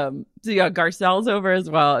 Yeah. So yeah, Garcelle's over as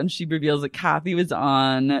well, and she reveals that Kathy was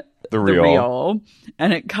on the Real.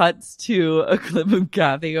 And it cuts to a clip of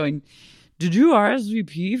Kathy going, "Did you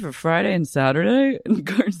RSVP for Friday and Saturday?" And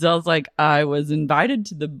Garcelle's like, "I was invited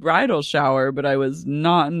to the bridal shower, but I was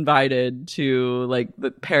not invited to like the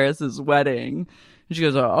Paris's wedding." And she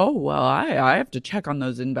goes, oh, well, I have to check on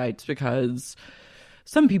those invites because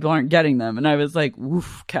some people aren't getting them. And I was like,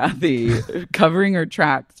 oof, Kathy, covering her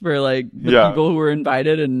tracks for like the people who were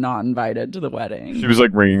invited and not invited to the wedding. She was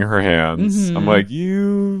like wringing her hands. I'm like,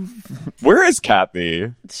 where is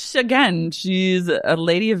Kathy? Again, she's a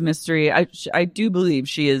lady of mystery. I do believe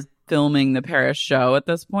she is filming the Paris show at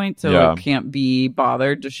this point, so can't be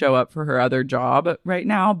bothered to show up for her other job right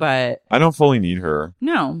now. But I don't fully need her.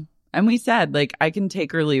 No. And we said, like, I can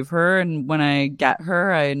take her, leave her, and when I get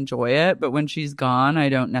her, I enjoy it. But when she's gone, I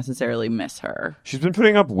don't necessarily miss her. She's been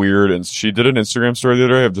putting up weird, and she did an Instagram story the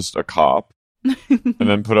other day of just a cop, and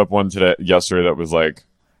then put up one yesterday that was like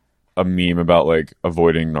a meme about like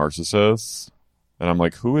avoiding narcissists. And I'm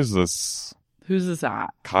like, who is this? Who's this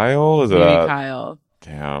at? Kyle? Is it Maybe Kyle.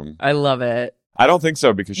 Damn. I love it. I don't think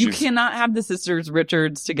so because you cannot have the sisters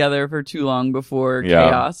Richards together for too long before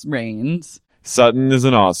chaos reigns. Sutton is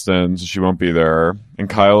in Austin, so she won't be there. And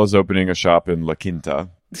Kyle is opening a shop in La Quinta.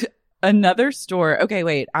 Another store. Okay,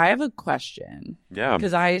 wait. I have a question. Yeah.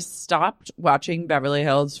 Because I stopped watching Beverly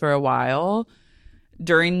Hills for a while.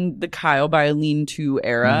 During the Kyle by Eileen 2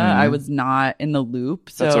 era, I was not in the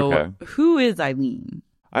loop. So that's okay. Who is Eileen?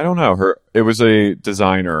 I don't know. It was a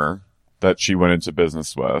designer that she went into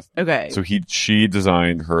business with. Okay. So she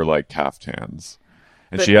designed her like caftans.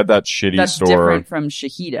 And she had that shitty that's store. That's different from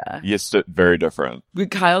Shahida. Yes, very different.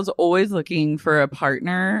 But Kyle's always looking for a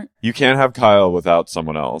partner. You can't have Kyle without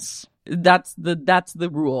someone else. That's the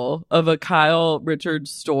rule of a Kyle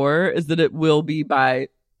Richards store, is that it will be by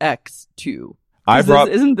X2.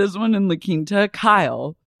 Isn't this one in La Quinta?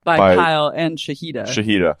 Kyle by Kyle and Shahida.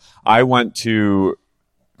 Shahida. I went to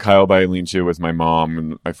Kyle by Eileen 2 with my mom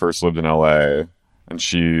when I first lived in LA, and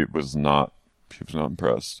she was not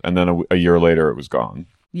impressed. And then a year later, it was gone.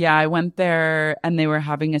 Yeah, I went there and they were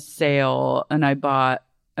having a sale, and I bought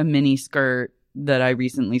a mini skirt that I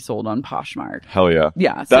recently sold on Poshmark. Hell yeah.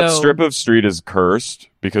 Yeah. That strip of street is cursed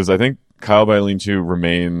because I think Kyle by Eileen 2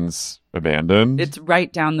 remains abandoned. It's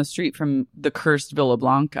right down the street from the cursed Villa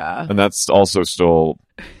Blanca. And that's also still...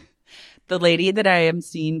 The lady that I am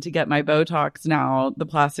seeing to get my Botox now, the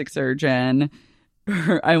plastic surgeon,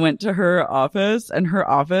 I went to her office, and her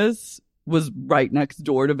office was right next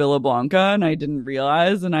door to Villa Blanca, and I didn't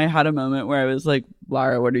realize. And I had a moment where I was like,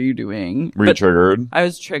 Lara, what are you doing? Were you triggered? I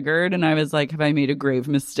was triggered, and I was like, have I made a grave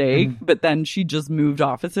mistake? But then she just moved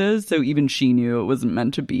offices, so even she knew it wasn't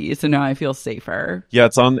meant to be. So now I feel safer. Yeah,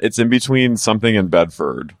 it's in between something and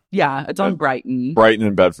Bedford. Yeah, it's on Brighton. Brighton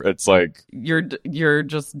and Bedford. It's like... You're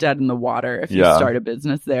just dead in the water if you start a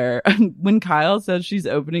business there. When Kyle says she's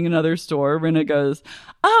opening another store, Rinna goes,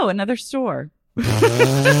 oh, another store.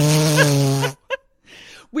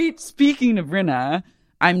 Wait, speaking of Rinna,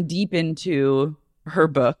 I'm deep into her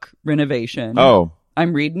book, Renovation. Oh.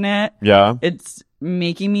 I'm reading it. Yeah. It's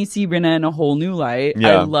making me see Rinna in a whole new light.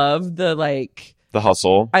 Yeah. I love the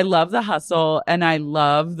hustle. I love the hustle, and I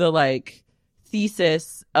love the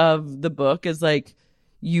thesis of the book is like,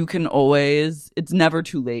 you can always, it's never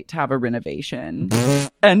too late to have a renovation.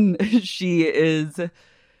 And she is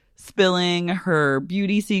spilling her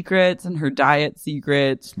beauty secrets and her diet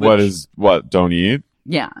secrets. Don't eat?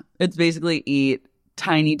 Yeah. It's basically eat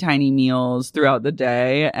tiny, tiny meals throughout the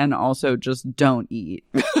day, and also just don't eat.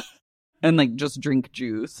 And just drink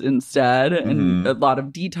juice instead, and a lot of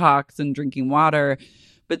detox and drinking water.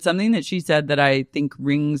 But something that she said that I think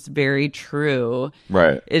rings very true,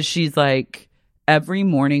 right, is she's like, every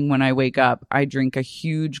morning when I wake up, I drink a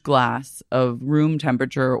huge glass of room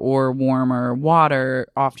temperature or warmer water,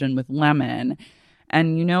 often with lemon.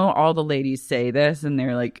 And all the ladies say this, and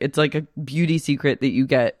they're like, it's like a beauty secret that you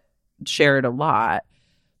get shared a lot.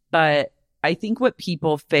 But I think what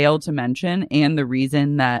people fail to mention, and the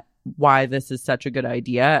reason that why this is such a good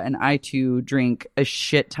idea, and I too drink a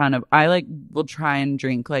shit ton of, will try and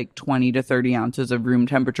drink 20 to 30 ounces of room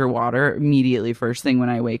temperature water immediately first thing when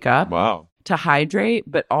I wake up. Wow. To hydrate,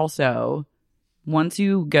 but also once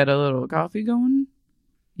you get a little coffee going,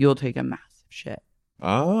 you'll take a massive shit.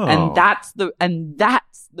 Oh. And that's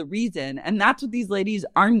the reason. And that's what these ladies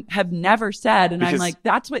have never said. And I'm like,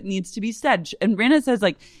 that's what needs to be said. And Rinna says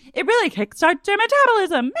it really kickstarts your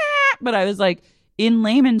metabolism. But I was like, in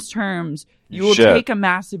layman's terms, you will take a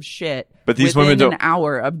massive shit, but these within women don't... an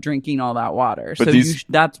hour of drinking all that water. But so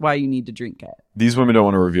that's why you need to drink it. These women don't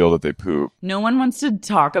want to reveal that they poop. No one wants to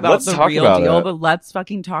talk about the real deal, but let's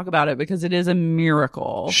fucking talk about it because it is a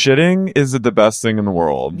miracle. Shitting is the best thing in the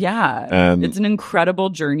world. Yeah. And it's an incrable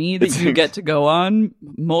journey that you get to go on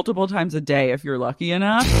multiple times a day if you're lucky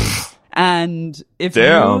enough. And if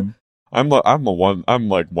I'm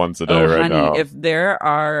like once a day right honey, now. If there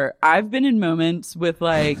are, I've been in moments with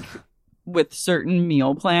with certain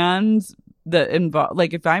meal plans that involve,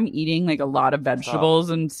 like, if I'm eating like a lot of vegetables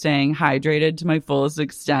and staying hydrated to my fullest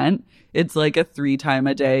extent, it's like a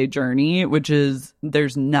 3-time-a-day journey, which is,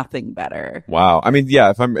 there's nothing better. Wow. I mean,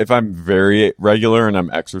 yeah, if I'm very regular and I'm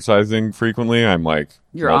exercising frequently, I'm like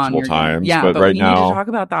You're multiple on your times. Yeah, but right we now need to talk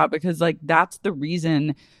about that because like that's the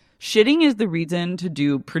reason. Shitting is the reason to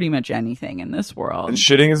do pretty much anything in this world. and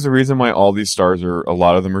shitting is the reason why all these stars are, a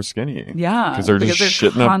lot of them are skinny. Yeah, because they're just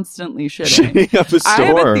shitting constantly shitting. shitting up a I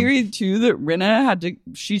have a storm. theory too that Rinna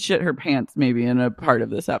she shit her pants maybe in a part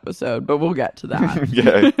of this episode, but we'll get to that.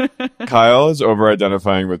 Yeah. Kyle is over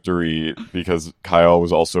identifying with Dorit because Kyle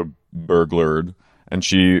was also burglared, and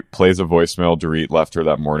she plays a voicemail Dorit left her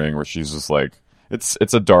that morning where she's just like,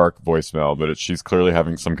 it's a dark voicemail, but she's clearly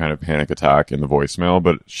having some kind of panic attack in the voicemail,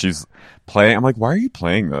 but she's playing. I'm like, why are you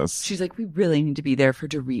playing this? She's like, we really need to be there for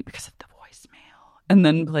Dorit because of the voicemail. And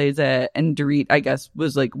then plays it, and Dorit, I guess,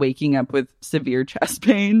 was like waking up with severe chest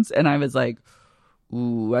pains, and I was like,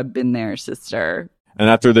 ooh, I've been there, sister. And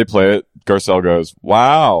after they play it, Garcelle goes,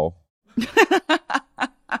 wow.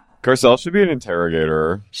 Garcelle should be an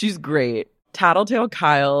interrogator. She's great. Tattletale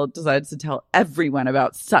Kyle decides to tell everyone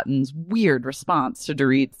about Sutton's weird response to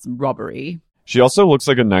Dorit's robbery. She also looks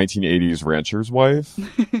like a 1980s rancher's wife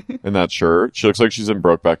in that shirt. She looks like she's in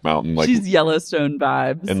Brokeback Mountain. Like, she's Yellowstone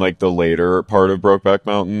vibes. in like the later part of Brokeback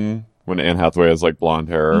Mountain when Anne Hathaway has like blonde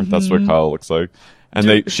hair. Mm-hmm. That's what Kyle looks like.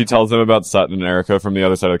 And she tells them about Sutton and Erica from the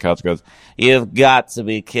other side of the couch and goes, "You've got to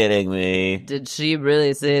be kidding me. Did she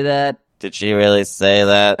really say that? Did she really say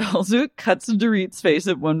that?" Also, it cuts to Dorit's face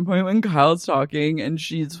at one point when Kyle's talking, and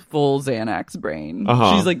she's full Xanax brain.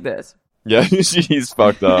 Uh-huh. She's like this. Yeah, she's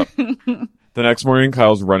fucked up. The next morning,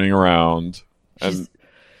 Kyle's running around and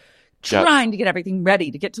trying to get everything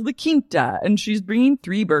ready to get to La Quinta, and she's bringing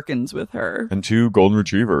 3 Birkins with her. and 2 golden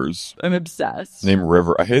retrievers I'm obsessed. named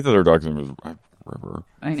River. I hate that their dog's name is River.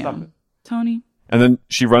 I know. Tony. And then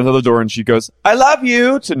she runs out the door and she goes, "I love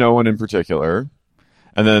you," to no one in particular.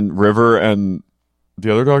 And then River and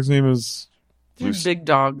the other dog's name is They're big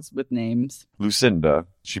dogs with names. Lucinda.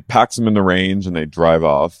 She packs them in the range and they drive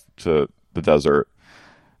off to the desert.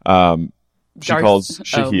 She calls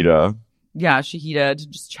Shahida. Yeah, Shahida to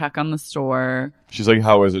just check on the store. She's like,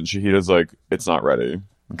 "How is it?" And Shahida's like, "It's not ready."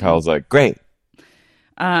 And Kyle's like, "Great."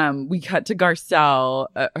 We cut to Garcelle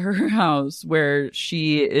at her house where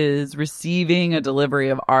she is receiving a delivery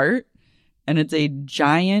of art, and it's a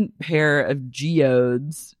giant pair of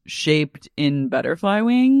geodes shaped in butterfly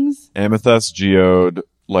wings. Amethyst geode,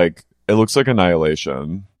 like, it looks like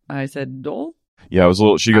Annihilation. I said, Dole? Yeah, it was a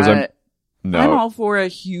little, she goes, I'm all for a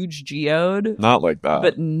huge geode. Not like that.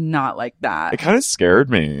 But not like that. It kind of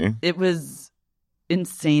scared me. It was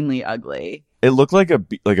insanely ugly. It looked like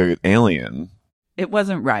an alien. It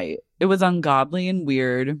wasn't right. It was ungodly and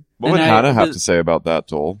weird. What would Hannah have to say about that,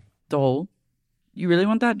 Dole? Dole? You really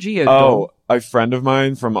want that geode? Oh, Dole? a friend of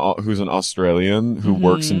mine who's an Australian who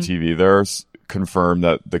works in TV there confirmed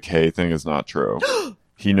that the K thing is not true.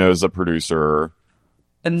 He knows a producer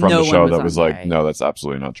and from no the show one that was like, K. "No, that's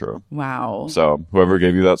absolutely not true." Wow. So whoever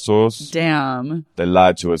gave you that source, Damn. they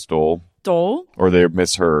lied to us, Dole. Dole? Or they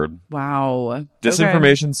misheard. Wow.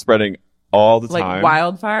 Disinformation spreading all the like time.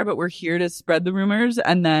 wildfire, but we're here to spread the rumors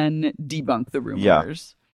and then debunk the rumors.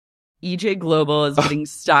 Yeah. EJ Global is getting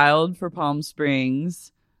styled for Palm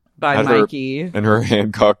Springs by Mikey. In her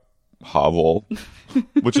Hancock hovel,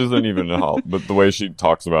 which isn't even a hovel, but the way she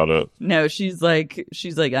talks about it. No, she's like,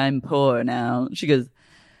 I'm poor now. She goes,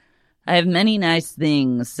 I have many nice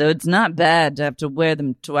things, so it's not bad to have to wear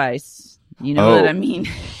them twice. You know what I mean?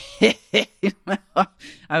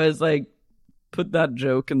 I was like, put that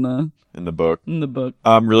joke in the book. In the book.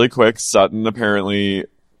 Really quick, Sutton apparently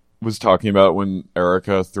was talking about when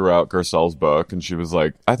Erica threw out Garcelle's book, and she was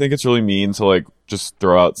like, I think it's really mean to like just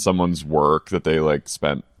throw out someone's work that they like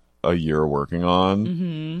spent a year working on.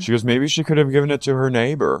 Mm-hmm. She goes, maybe she could have given it to her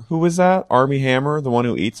neighbor. Who was that? Armie Hammer, the one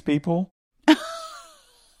who eats people?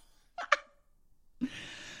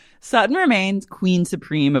 Sutton remains queen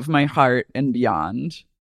supreme of my heart and beyond.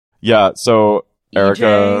 Yeah, so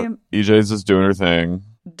EJ's just doing her thing.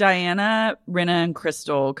 Diana, Rinna, and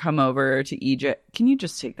Crystal come over to EJ. Can you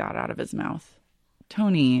just take that out of his mouth?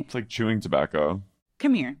 Tony. It's like chewing tobacco.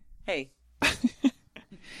 Come here. Hey.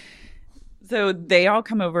 So they all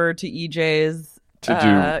come over to EJ's to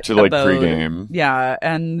like abode. pregame. Yeah,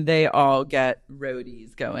 and they all get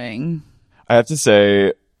roadies going. I have to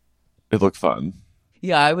say, it looked fun.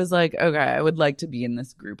 Yeah, I was like, okay, I would like to be in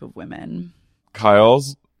this group of women.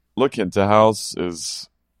 Kyle's La Quinta house is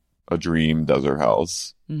a dream desert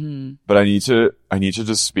house. But I need to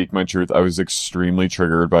just speak my truth. I was extremely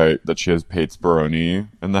triggered by that she has Pates Baroni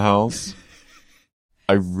in the house.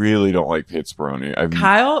 I really don't like Pates Baroni.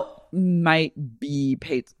 Kyle might be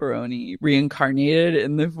Pates Baroni reincarnated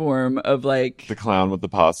in the form of like the clown with the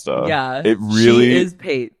pasta. Yeah, it really she is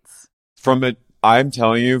Pates. I'm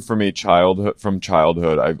telling you, from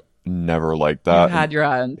childhood, I've never liked that. You had your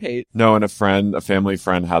eye on Pates. No, and a family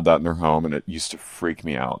friend had that in their home, and it used to freak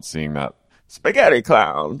me out seeing that spaghetti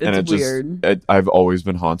clown. It's weird. I've always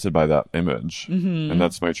been haunted by that image, and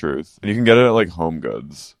that's my truth. And you can get it at like Home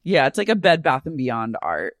Goods. Yeah, it's like a Bed Bath & Beyond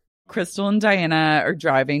art. Crystal and Diana are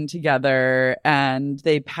driving together, and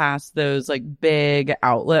they pass those like big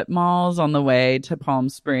outlet malls on the way to Palm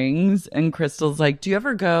Springs. And Crystal's like, do you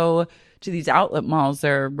ever go to these outlet malls?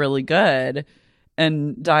 They're really good.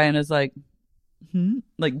 And Diana's like,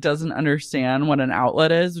 like doesn't understand what an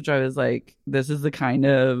outlet is, which I was like, this is the kind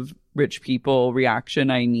of rich people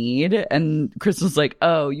reaction I need. And Crystal's like,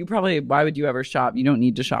 oh, why would you ever shop? You don't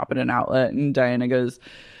need to shop at an outlet. And Diana goes,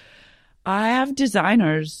 I have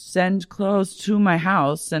designers send clothes to my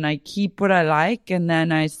house and I keep what I like and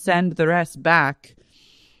then I send the rest back.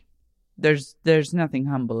 There's nothing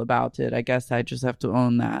humble about it. I guess I just have to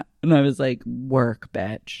own that. And I was like, work,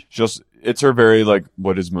 bitch. It's her very like,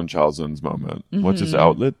 what is Munchausen's moment? What's his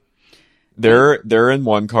outlet? They're in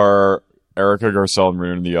one car, Erica, Garcelle, and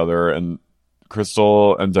Rune in the other, and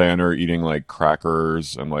Crystal and Diana are eating like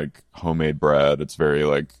crackers and like homemade bread. It's very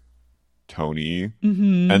like Tony.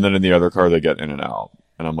 And then in the other car they get In-N-Out.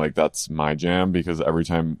 And I'm like, that's my jam, because every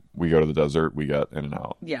time we go to the desert we get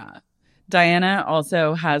In-N-Out. Yeah. Diana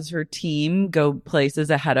also has her team go places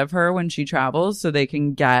ahead of her when she travels so they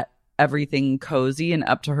can get everything cozy and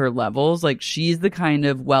up to her levels. Like, she's the kind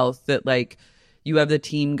of wealth that like you have the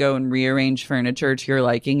team go and rearrange furniture to your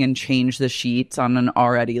liking and change the sheets on an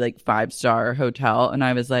already like 5-star hotel. And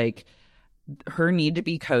I was like, her need to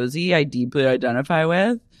be cozy I deeply identify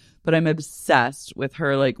with, but I'm obsessed with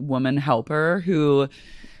her like woman helper who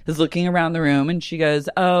is looking around the room and she goes,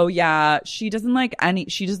 oh yeah, she does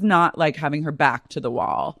not like having her back to the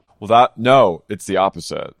wall. Well, no, it's the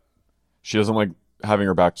opposite. She doesn't like having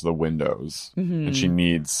her back to the windows, and she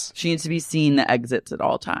needs to be seeing the exits at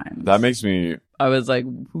all times. That makes me. I was like,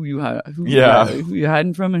 who you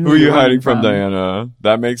hiding from, and who are you hiding from, Diana?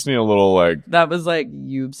 That makes me a little like. That was like,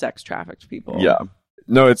 you've sex trafficked people. Yeah,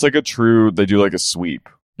 no, it's like they do like a sweep.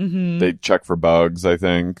 They check for bugs, I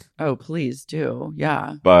think. Oh, please do.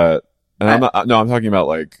 Yeah. But I'm talking about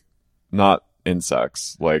like not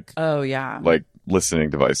insects, like oh yeah, like listening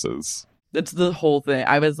devices. That's the whole thing.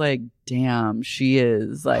 I was like, damn, she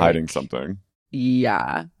is like hiding something.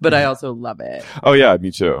 Yeah, but I also love it. Oh yeah, me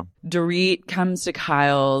too. Dorit comes to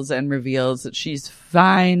Kyle's and reveals that she's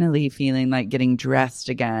finally feeling like getting dressed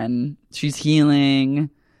again. She's healing.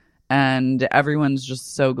 And everyone's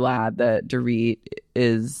just so glad that Dorit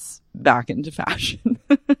is back into fashion.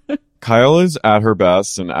 Kyle is at her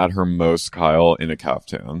best and at her most Kyle in a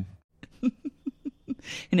caftan.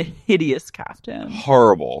 In a hideous caftan.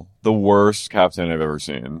 Horrible. The worst caftan I've ever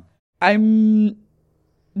seen. I'm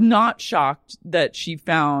not shocked that she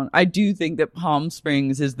found... I do think that Palm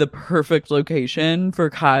Springs is the perfect location for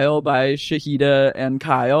Kyle by Shahida and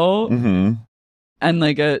Kyle. And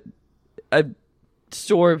like a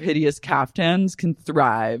store of hideous caftans can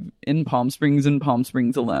thrive in Palm Springs and Palm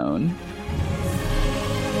Springs alone.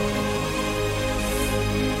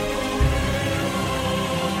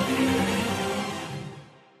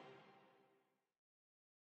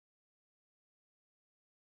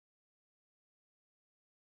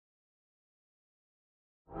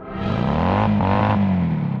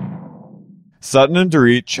 Sutton and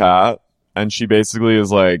Dorit chat, and she basically is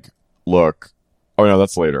like, look, oh no,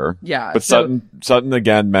 that's later. Yeah. But Sutton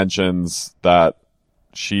again mentions that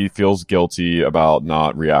she feels guilty about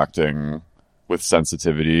not reacting with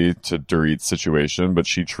sensitivity to Dorit's situation, but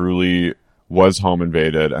she truly was home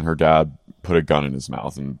invaded and her dad put a gun in his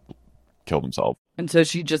mouth and killed himself. And so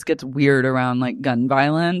she just gets weird around like gun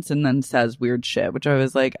violence and then says weird shit, which I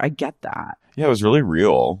was like, I get that. Yeah, it was really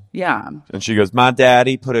real. Yeah. And she goes, my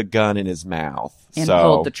daddy put a gun in his mouth. And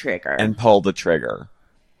pulled the trigger.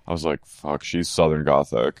 I was like, fuck, she's Southern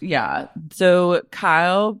Gothic. Yeah. So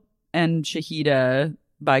Kyle and Shahida,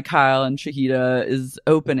 by Kyle and Shahida, is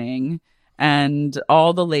opening. And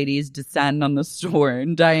all the ladies descend on the store.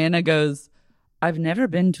 And Diana goes, I've never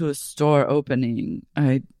been to a store opening.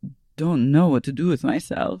 I don't know what to do with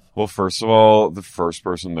myself. Well, first of all, the first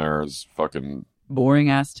person there is fucking... boring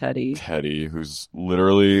ass Teddy. Teddy, who's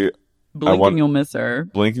literally... Blink and you'll miss her.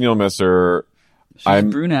 Blink and you'll miss her. She's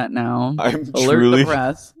brunette now. I'm Alert truly... the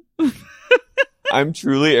press. I'm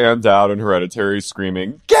truly Anne Dowd in Hereditary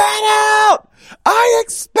screaming, "Get out! I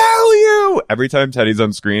expel you!" Every time Teddy's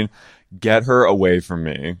on screen, get her away from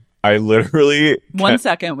me. I literally... 1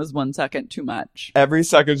 second was 1 second too much. Every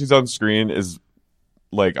second she's on screen is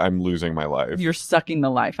like I'm losing my life. You're sucking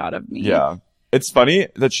the life out of me. Yeah. It's funny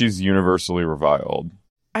that she's universally reviled.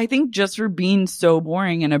 I think just for being so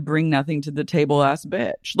boring and a bring nothing to the table ass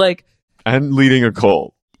bitch. Like... And leading a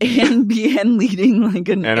cult. And leading like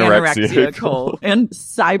an anorexia cult. And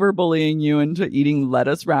cyberbullying you into eating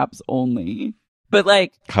lettuce wraps only. But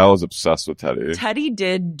like... Kyle is obsessed with Teddy. Teddy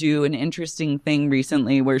did do an interesting thing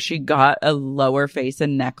recently where she got a lower face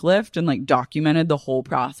and neck lift and like documented the whole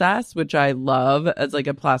process, which I love as like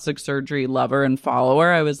a plastic surgery lover and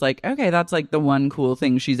follower. I was like, okay, that's like the one cool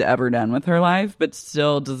thing she's ever done with her life, but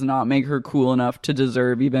still does not make her cool enough to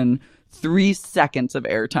deserve even 3 seconds of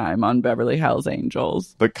airtime on Beverly Hills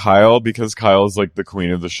Angels. But Kyle, because Kyle is like the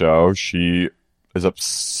queen of the show, she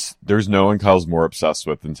is there's no one Kyle's more obsessed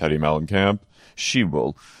with than Teddy Mellencamp.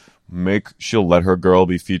 She'll let her girl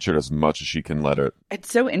be featured as much as she can let it. It's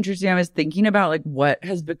so interesting. I was thinking about like what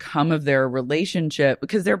has become of their relationship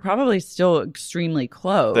because they're probably still extremely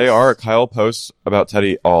close. They are. Kyle posts about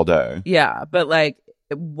Teddy all day. Yeah, but like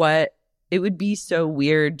it would be so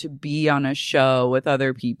weird to be on a show with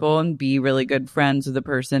other people and be really good friends with the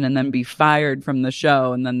person and then be fired from the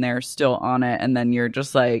show and then they're still on it and then you're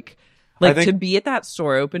just like to be at that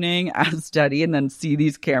store opening as Teddy and then see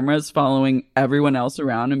these cameras following everyone else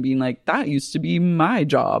around and being like, that used to be my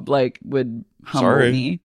job, like would humble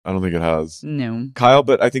me. I don't think it has. No. Kyle,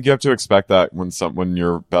 but I think you have to expect that when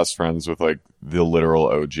you're best friends with like the literal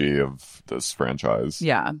OG of this franchise.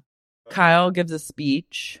 Yeah. Kyle gives a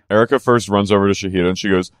speech. Erica first runs over to Shahida and she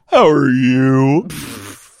goes, "How are you?"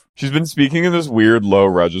 She's been speaking in this weird low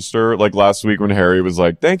register. Like last week when Harry was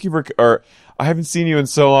like, "Thank you for," or "I haven't seen you in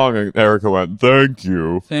so long," and Erica went, "Thank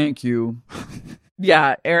you." Thank you.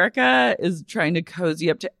 Yeah, Erica is trying to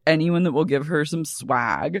cozy up to anyone that will give her some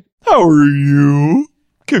swag. "How are you?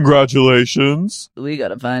 Congratulations." We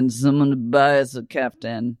gotta find someone to buy us a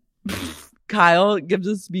keftan. Kyle gives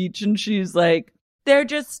a speech and she's like, they're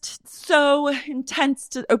just so intense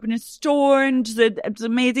to open a store and it's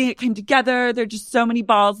amazing it came together. There are just so many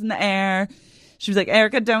balls in the air. She was like,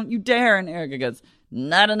 "Erica, don't you dare." And Erica goes,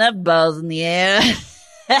 "Not enough balls in the air."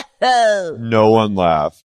 No one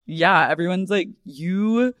laughed. Yeah, everyone's like,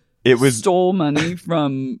 you stole money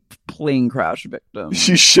from plane crash victims.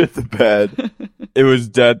 She shit the bed. It was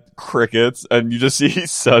dead crickets, and you just see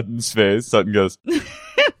Sutton's face. Sutton goes,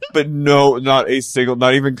 but no, not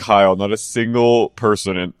even Kyle, not a single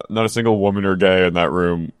person, not a single woman or gay in that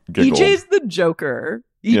room giggled. EJ's the Joker.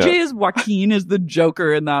 EJ Joaquin is the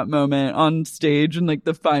Joker in that moment on stage in like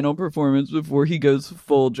the final performance before he goes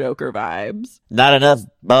full Joker vibes. Not enough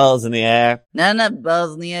balls in the air. Not enough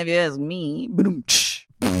balls in the air if you ask me.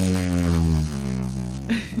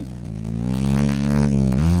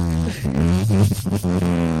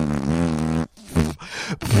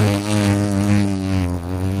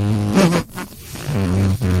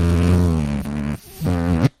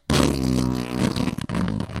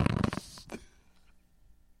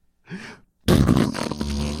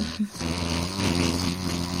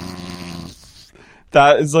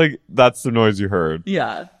 That's the noise you heard.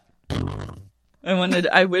 Yeah.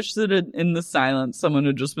 I wish that in the silence someone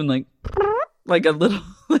had just been like a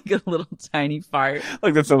little tiny fart.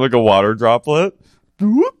 Like that sounds like a water droplet.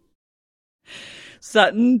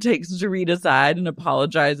 Sutton takes Dorit aside and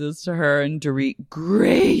apologizes to her, and Dorit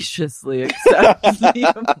graciously accepts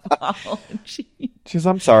the apology. She's,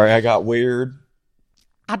 "I'm sorry, I got weird.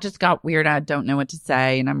 I just got weird. I don't know what to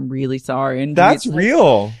say, and I'm really sorry." And that's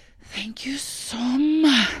real. Thank you so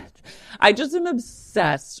much. I just am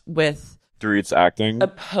obsessed with Dorit's acting. A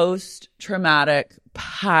post-traumatic,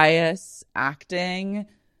 pious acting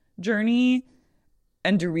journey.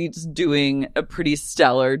 And Dorit's doing a pretty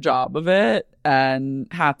stellar job of it. And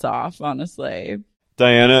hats off, honestly.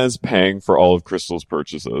 Diana is paying for all of Crystal's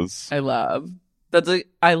purchases. I love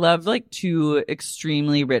like two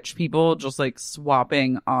extremely rich people just like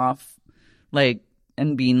swapping off like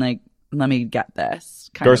and being like, "Let me get this."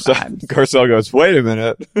 Kind of vibes. Garcelle goes, "Wait a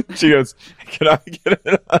minute." She goes, "Can I get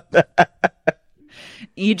it on that?"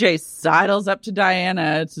 EJ sidles up to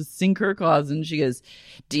Diana to sink her claws and she goes,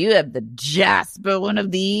 "Do you have the Jasper one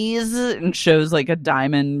of these?" And shows like a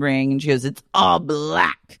diamond ring and she goes, "It's all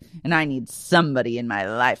black and I need somebody in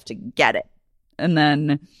my life to get it." And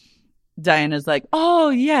then Diana's like, oh,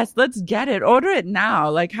 yes, let's get it. Order it now.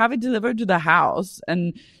 Like, have it delivered to the house.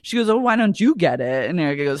 And she goes, oh, why don't you get it? And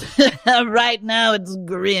Erica goes, right now it's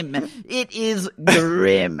grim. It is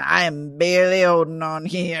grim. I am barely holding on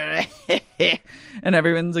here. And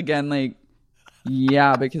everyone's again like,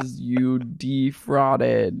 yeah, because you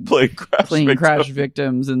defrauded plane crash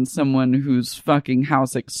victims and someone whose fucking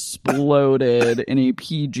house exploded in a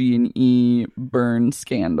PG&E burn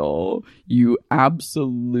scandal. You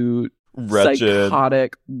absolute wretched,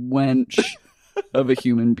 psychotic wench of a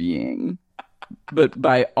human being. But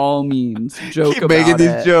by all means, joke Keep about making these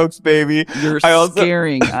it. jokes, baby. You're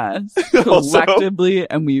scaring us collectively,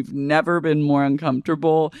 and we've never been more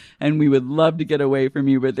uncomfortable, and we would love to get away from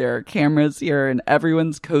you, but there are cameras here, and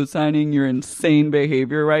everyone's co-signing your insane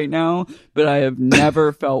behavior right now, but I have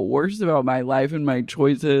never felt worse about my life and my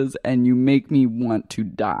choices, and you make me want to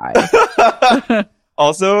die.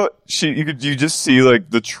 Also, you just see like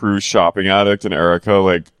the true shopping addict in Erica,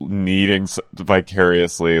 like needing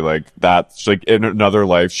vicariously, like that's like in another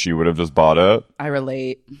life she would have just bought it. I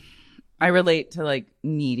relate to like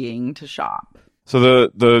needing to shop. So the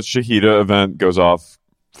Shahida event goes off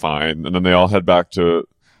fine, and then they all head back to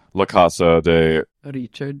La Casa de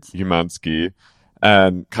Richards Umansky,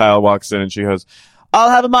 and Kyle walks in and she goes, "I'll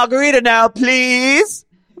have a margarita now, please."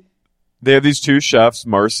 They have these two chefs,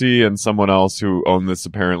 Marcy and someone else, who own this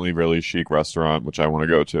apparently really chic restaurant, which I want to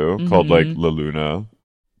go to, called like La Luna.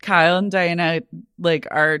 Kyle and Diana like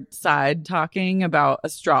are side talking about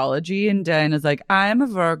astrology, and Diana's like, I'm a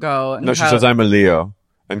Virgo. And No, she says, I'm a Leo.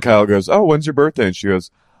 And Kyle goes, oh, when's your birthday? And she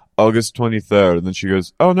goes, August 23rd. And then she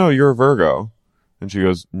goes, oh, no, you're a Virgo. And she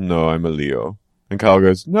goes, no, I'm a Leo. And Kyle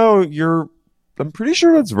goes, no, I'm pretty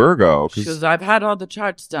sure that's Virgo. She goes, I've had all the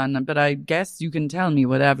charts done, but I guess you can tell me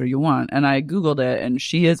whatever you want. And I Googled it, and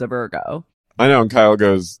she is a Virgo. I know. And Kyle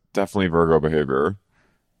goes, definitely Virgo behavior.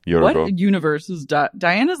 Yorgo. What universe is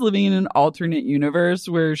Diana's living in an alternate universe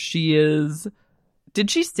where she is... Did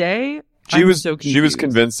she say? She was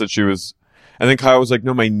convinced that she was... And then Kyle was like,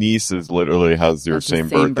 no, my niece literally has your same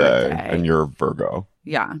birthday, and you're a Virgo.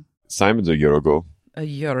 Yeah. Simon's a Yorgo. A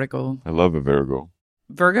Yorgo. I love a Virgo.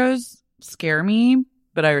 Virgos scare me,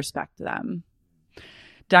 but I respect them.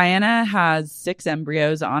 Diana has 6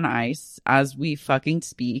 embryos on ice as we fucking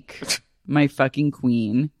speak. My fucking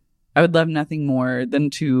queen. I would love nothing more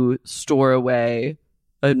than to store away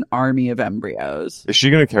an army of embryos. Is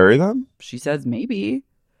she going to carry them? She says maybe.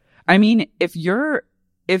 I mean, if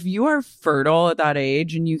you are fertile at that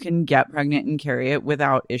age and you can get pregnant and carry it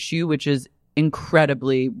without issue, which is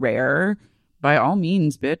incredibly rare, by all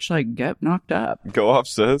means, bitch, like, get knocked up. Go off,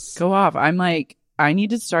 sis. Go off. I'm like, I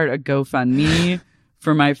need to start a GoFundMe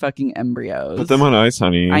for my fucking embryos. Put them on ice,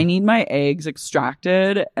 honey. I need my eggs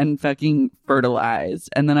extracted and fucking fertilized.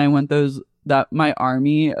 And then I want my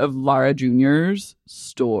army of Lara Juniors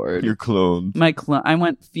stored. Your clone. I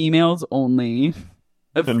want females only.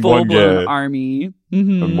 A and full-blown army.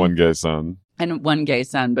 Mm-hmm. And one gay son. And one gay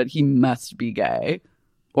son, but he must be gay.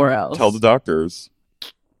 Or else. Tell the doctors.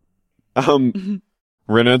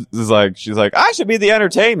 Rinna is like, she's like, I should be the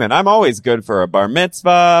entertainment. I'm always good for a bar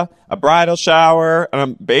mitzvah, a bridal shower, and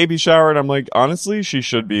a baby shower. And I'm like, honestly, she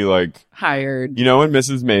should be like hired. You know, when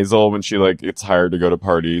Mrs. Maisel, when she like gets hired to go to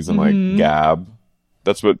parties and like gab,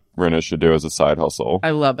 that's what Rinna should do as a side hustle. I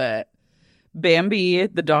love it. Bambi,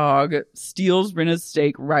 the dog, steals Rinna's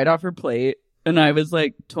steak right off her plate. And I was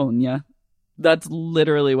like, Tonya. That's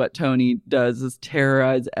literally what Tony does, is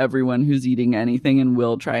terrorize everyone who's eating anything and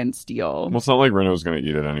will try and steal. Well, it's not like Rinna was going to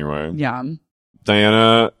eat it anyway. Yeah.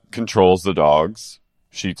 Diana controls the dogs.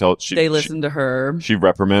 They listen to her. She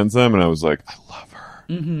reprimands them, and I was like, I love her.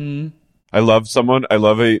 Mm-hmm. I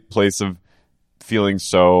love a place of feeling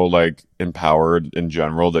so like empowered in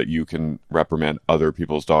general that you can reprimand other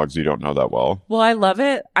people's dogs you don't know that well. Well, I love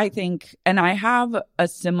it. I think, and I have a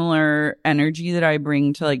similar energy that I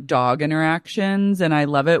bring to like dog interactions, and I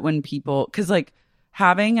love it when people, because like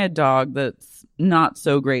having a dog that's not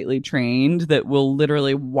so greatly trained that will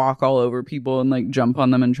literally walk all over people and like jump on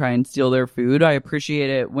them and try and steal their food. I appreciate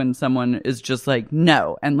it when someone is just like,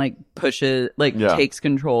 no, and like pushes, like takes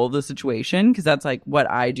control of the situation. Cause that's like what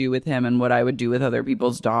I do with him and what I would do with other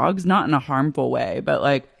people's dogs, not in a harmful way, but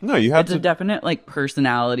like, no, you have it's a definite like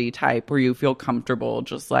personality type where you feel comfortable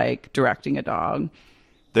just like directing a dog.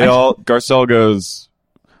 Garcelle goes,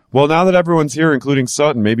 well, now that everyone's here, including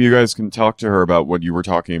Sutton, maybe you guys can talk to her about what you were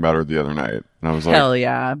talking about her the other night. And I was like, hell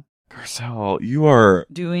yeah. Garcelle, you are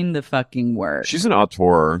doing the fucking work. She's an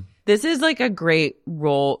auteur. This is like a great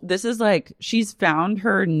role. This is like, she's found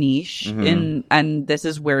her niche and this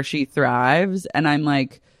is where she thrives. And I'm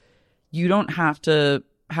like, you don't have to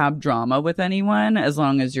have drama with anyone as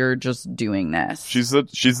long as you're just doing this. She's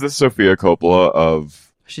the Sofia Coppola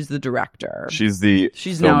of. She's the director. She's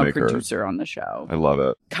now a producer on the show. I love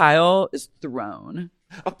it. Kyle is thrown.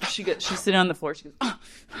 She's sitting on the floor. She goes, oh.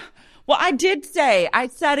 Well, I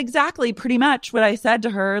said exactly pretty much what I said to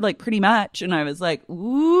her, like pretty much. And I was like,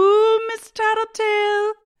 ooh, Miss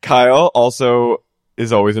Tattletale. Kyle also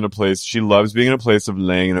is always in a place. She loves being in a place of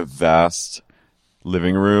laying in a vast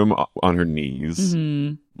living room on her knees,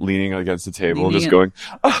 leaning against the table, just going,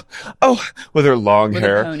 oh, with her long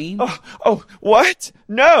hair. A pony. Oh, what?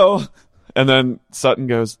 No. And then Sutton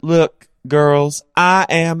goes, look, girls, I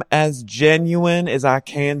am as genuine as I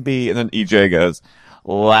can be. And then EJ goes,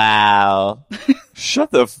 wow. Shut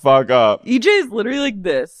the fuck up. EJ is literally like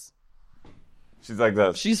this. She's like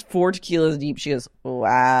this. She's 4 tequilas deep. She goes,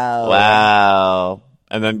 wow. Wow.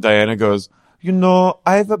 And then Diana goes,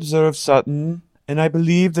 I've observed Sutton, and I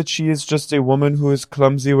believe that she is just a woman who is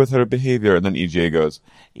clumsy with her behavior. And then EJ goes,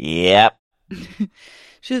 yep.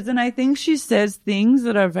 She says, and I think she says things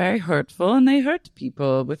that are very hurtful, and they hurt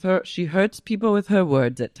people with her. She hurts people with her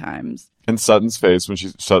words at times. And Sutton's face when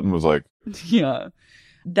Sutton was like, yeah.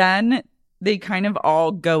 Then they kind of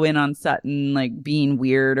all go in on Sutton, like being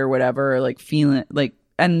weird or whatever, like feeling like,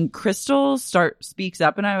 and Crystal speaks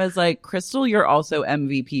up, and I was like, Crystal, you're also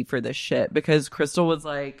MVP for this shit, because Crystal was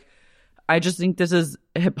like, I just think this is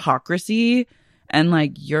hypocrisy, and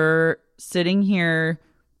like you're sitting here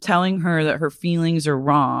telling her that her feelings are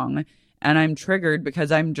wrong, and I'm triggered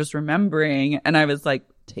because I'm just remembering, and I was like,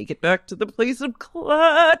 take it back to the place of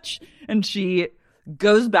Clutch, and she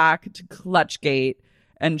goes back to Clutchgate.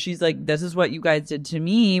 And she's like, this is what you guys did to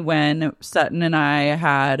me when Sutton and I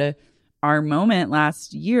had our moment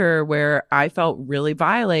last year where I felt really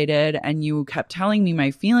violated and you kept telling me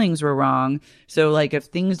my feelings were wrong. So like if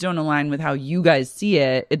things don't align with how you guys see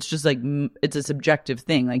it, it's just like, it's a subjective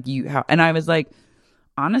thing. Like and I was like,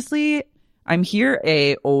 honestly, I'm here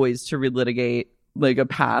always to relitigate like a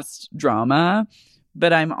past drama,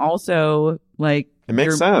 but I'm also like, it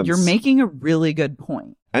makes sense. You're making a really good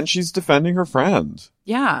point. And she's defending her friend.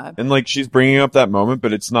 Yeah. And like she's bringing up that moment,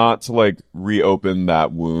 but it's not to like reopen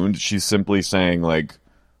that wound. She's simply saying like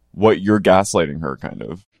what you're gaslighting her kind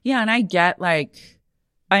of. Yeah. And I get like,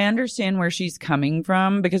 I understand where she's coming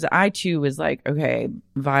from, because I too was like, okay,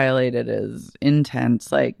 violated is intense,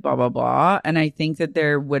 like blah, blah, blah. And I think that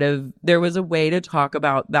there was a way to talk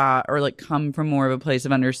about that, or like come from more of a place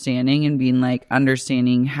of understanding and being like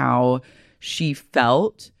understanding how she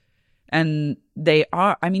felt. And they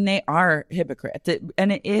are hypocrites.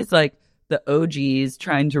 And it is like the OGs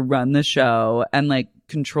trying to run the show and like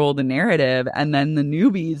control the narrative. And then the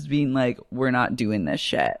newbies being like, we're not doing this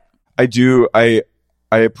shit. I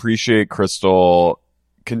appreciate Crystal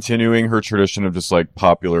continuing her tradition of just like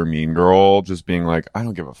popular mean girl, just being like, I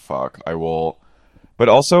don't give a fuck. I will. But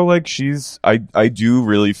also like I do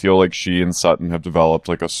really feel like she and Sutton have developed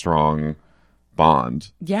like a strong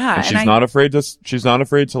bond. Yeah. And she's not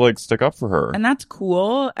afraid to like stick up for her. And that's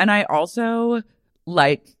cool. And I also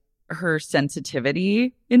like her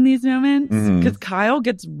sensitivity in these moments, because Kyle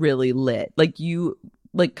gets really lit.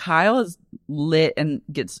 Kyle is lit and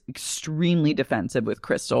gets extremely defensive with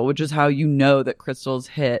Crystal, which is how you know that Crystal's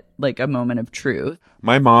hit like a moment of truth.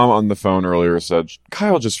 My mom on the phone earlier said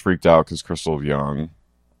Kyle just freaked out because Crystal's young.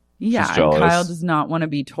 Yeah. And Kyle does not want to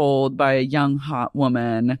be told by a young hot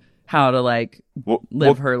woman how to like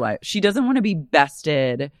live her life. She doesn't want to be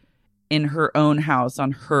bested in her own house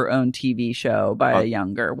on her own TV show by a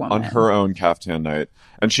younger woman. On her own caftan night.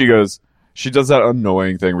 And she does that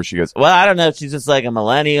annoying thing where she goes, well, I don't know if she's just like a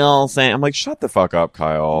millennial saying, I'm like, shut the fuck up,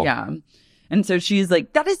 Kyle. Yeah. And so she's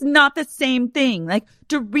like, that is not the same thing. Like,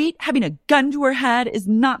 Dorit having a gun to her head is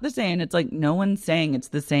not the same. It's like, no one's saying it's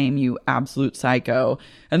the same, you absolute psycho.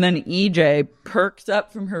 And then EJ perks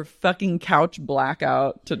up from her fucking couch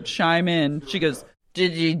blackout to chime in. She goes,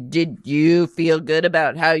 did you feel good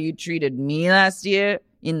about how you treated me last year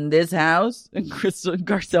in this house? And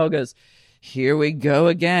Garcelle goes, here we go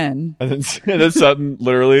again. And then Sutton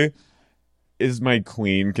literally is my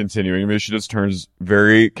queen continuing me. She just turns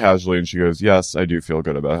very casually and she goes, yes, I do feel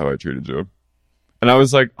good about how I treated you. And I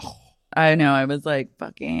was like, oh. I know. I was like,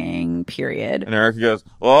 fucking period. And Erica goes,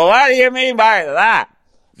 well, what do you mean by that?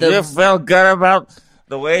 You feel good about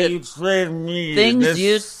the way you treated me? Things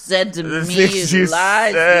you said to me, you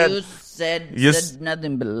lies you said Yes.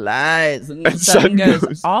 nothing but lies. And And Sutton Sutton goes,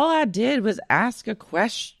 goes- all I did was ask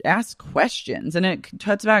questions. And it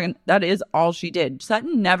cuts back, and that is all she did.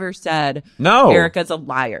 Sutton never said, No. Erica's a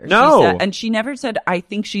liar. No. She said, and she never said, I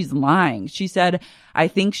think she's lying. She said, I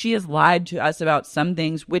think she has lied to us about some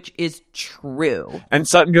things, which is true. And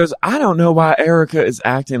Sutton goes, I don't know why Erica is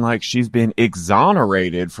acting like she's been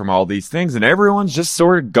exonerated from all these things, and everyone's just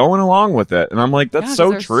sort of going along with it. And I'm like, that's Yeah, 'cause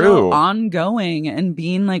so they're true. still ongoing and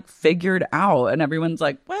being like figured out. And everyone's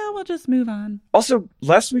like, well, we'll just move on. Also,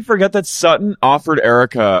 lest we forget that Sutton offered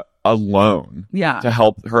Erica a loan Yeah. to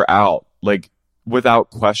help her out, like, without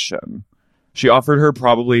question. She offered her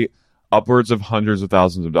probably upwards of hundreds of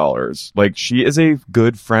thousands of dollars. Like, she is a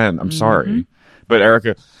good friend. I'm sorry. But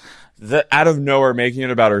Erica, out of nowhere, making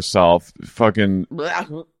it about herself, fucking,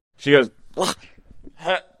 she goes,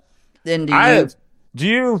 Then do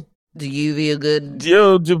you feel good? Do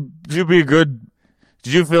you be good?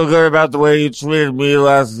 Did you feel good about the way you treated me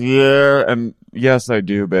last year? and yes, I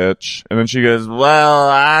do, bitch. And then she goes, Well,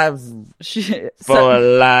 I'm full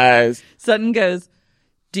of lies. Sutton goes,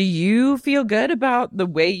 do you feel good about the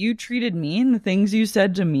way you treated me and the things you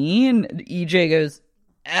said to me? And EJ goes,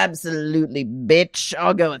 absolutely, bitch.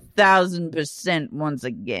 I'll go 1,000% once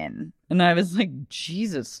again. And I was like,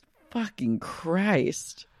 Jesus fucking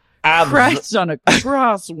Christ. Christ on a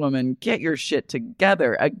cross, woman. Get your shit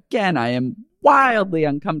together. Again, I am wildly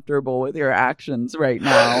uncomfortable with your actions right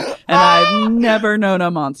now. And I've never known a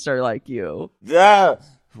monster like you.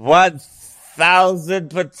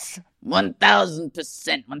 1,000%.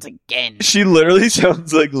 1,000% once again. she literally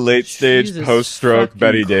sounds like late stage Jesus post-stroke fucking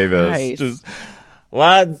Betty Davis. Christ. Just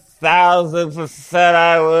 1,000%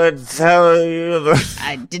 I would tell you the...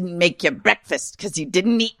 I didn't make your breakfast because you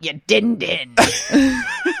didn't eat your din-din.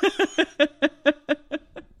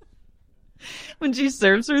 When she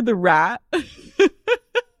serves her the rat, Baby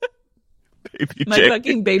my Jane.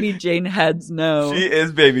 fucking baby Jane heads no. She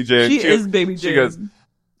is Baby Jane. She is baby Jane. She goes,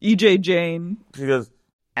 EJ Jane. She goes,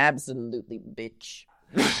 Absolutely, bitch.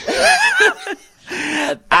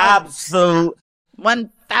 absolute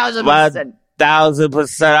 1,000%.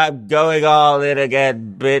 1,000%. I'm going all in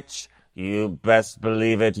again, bitch. You best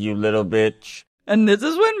believe it, you little bitch. And this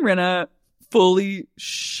is when Rinna fully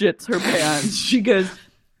shits her pants. She goes,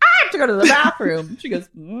 I have to go to the bathroom. She goes,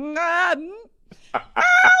 I'll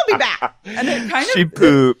be back. And it kind of she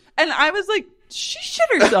pooped. And I was like, she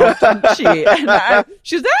shit herself, didn't she? And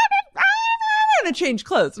she was, I'm gonna change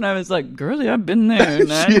clothes. And I was like, girlie, I've been there,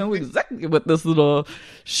 and I know exactly what this little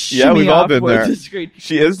shimmy Yeah, we've all off been was. there. This great.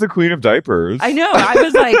 She is the queen of diapers. I know. I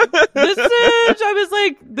was like, this you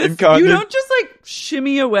Incontinent. don't just like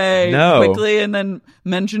shimmy away No. quickly and then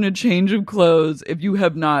mention a change of clothes if you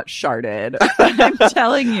have not sharted. I'm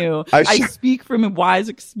telling you, I speak from a wise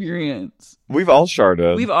experience. We've all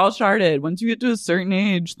sharded. We've all sharted. Once you get to a certain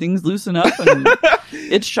age, things loosen up and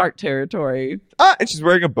it's shark territory. And she's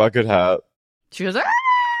wearing a bucket hat. She goes, I'm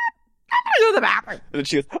gonna go to the bathroom. And then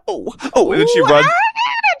she goes, oh, and then she Ooh, runs. I'm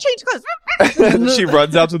gonna change clothes. And then she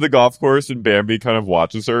runs out to the golf course, and Bambi kind of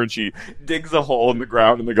watches her, and she digs a hole in the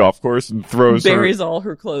ground in the golf course and throws Buries all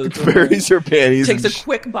her clothes. in buries her panties. Takes and a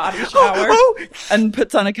quick body shower and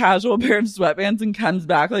puts on a casual pair of sweatpants and comes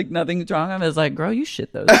back like nothing's wrong. I was like, girl, you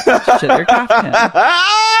shit those. Shit your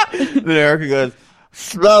kaftan. Then Erica goes,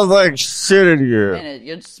 smells like shit in here. And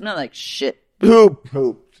you smell like shit. Poop.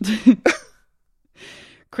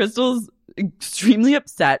 Crystal's extremely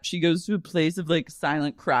upset. She goes to a place of like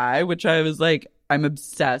silent cry, which I was like, I'm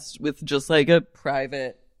obsessed with just like a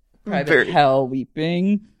private hell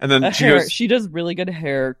weeping. And then She does really good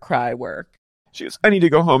hair cry work. she goes, I need to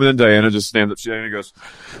go home. And then Diana just stands up. Diana goes,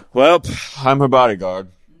 Well, I'm her bodyguard.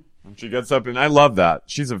 and she gets up, and I love that.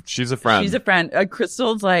 She's a friend. She's a friend.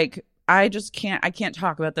 Crystal's like, I can't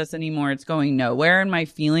talk about this anymore. It's going nowhere. And my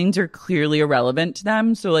feelings are clearly irrelevant to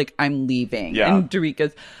them. So like, I'm leaving. Yeah. And Dorit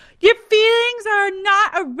goes, your feelings are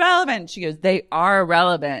not irrelevant. She goes, they are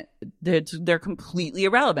irrelevant. They're completely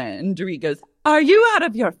irrelevant. And Dorit goes, are you out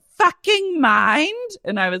of your fucking mind?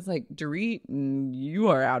 And I was like, Dorit, you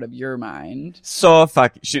are out of your mind. so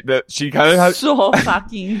fucking. She kind of had. So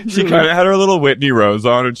fucking She rude. kind of had her little Whitney Rose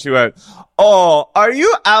on, and she went, "Oh, are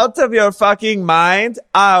you out of your fucking mind?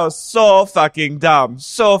 Oh, so fucking dumb,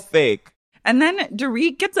 so fake." And then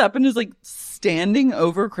Dorit gets up and is like standing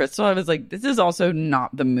over Crystal. I was like, this is also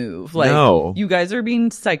not the move. Like, No. you guys are being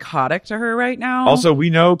psychotic to her right now. Also, we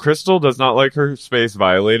know Crystal does not like her space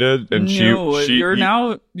violated, and no, she you're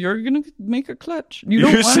gonna make a clutch. You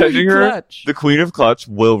don't you're want sending to her. clutch. The Queen of Clutch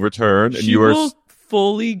will return, and She you are. will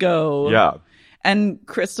fully go. Yeah. And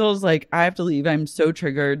Crystal's like, I have to leave. I'm so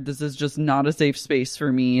triggered. This is just not a safe space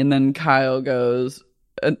for me. And then Kyle goes,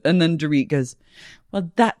 And then Dorit goes, well,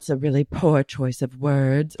 that's a really poor choice of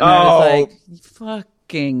words. And I was like,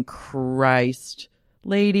 fucking Christ.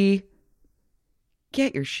 Lady,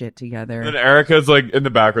 get your shit together. And Erica's like in the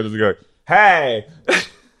background is going, hey.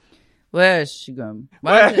 Where is she going?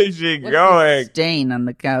 Where is she going? Stain on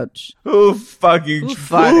the couch. Who fucking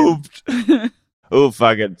pooped? Who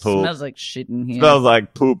fucking pooped? Smells like shit in here. Smells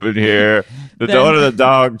like poop in here. The door to the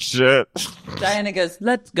dog shit. Diana goes,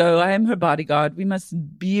 let's go. I am her bodyguard. We must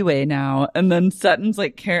be away now. And then Sutton's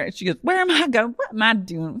like, Karen, she goes, where am I going? What am I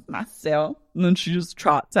doing with myself? And then she just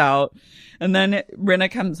trots out. And then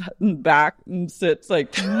Rinna comes back and sits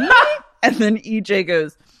like, and then EJ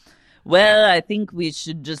goes, well, I think we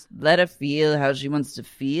should just let her feel how she wants to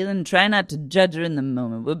feel and try not to judge her in the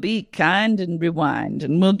moment. We'll be kind and rewind,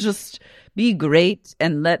 and we'll just be great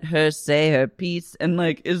and let her say her piece, and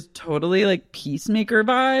like is totally like peacemaker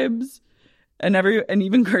vibes. And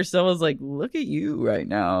even Garcella's like, look at you right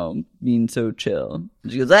now being so chill.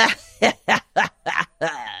 And she goes,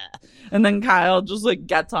 and then Kyle just like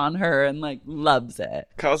gets on her and like loves it.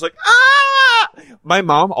 Kyle's like, My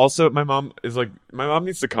mom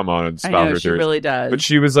needs to come on and spout her she theories. really does. But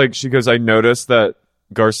she goes, I noticed that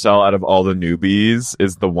Garcelle, out of all the newbies,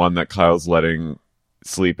 is the one that Kyle's letting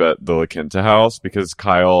sleep at the La Quinta house because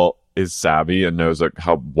Kyle is savvy and knows like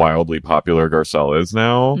how wildly popular Garcelle is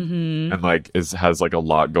now, and like has like a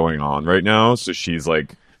lot going on right now. So she's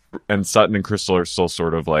like, and Sutton and Crystal are still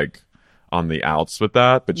sort of like on the outs with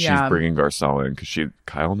that, but she's bringing Garcelle in because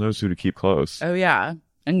Kyle knows who to keep close. Oh yeah,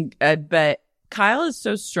 and but Kyle is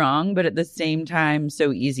so strong, but at the same time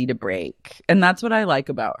so easy to break, and that's what I like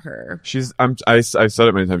about her. I said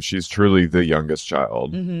it many times. She's truly the youngest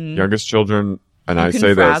child, youngest children. And I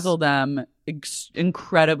say this, frazzle them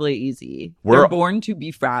incredibly easy. They're born to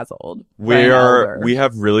be frazzled. We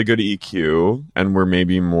have really good EQ, and we're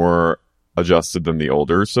maybe more adjusted than the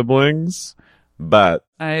older siblings. But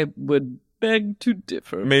I would beg to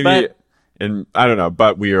differ. Maybe, I don't know.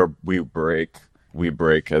 But we break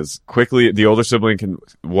as quickly. The older sibling can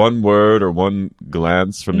one word or one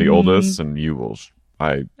glance from the oldest, and you will.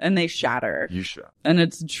 And they shatter. You shatter. And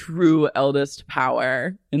it's true eldest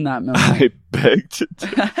power in that moment. I beg to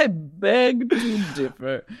differ. I beg to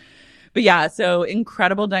differ. But yeah, so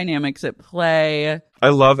incredible dynamics at play. I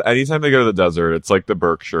love anytime they go to the desert. It's like the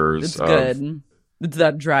Berkshires. It's good. It's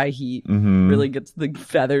that dry heat. Really gets the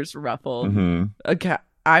feathers ruffled. Okay,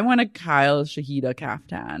 I want a Kyle Shahida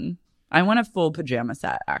kaftan. I want a full pajama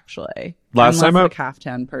set, actually. Last time I'm a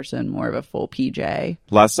kaftan person, more of a full PJ.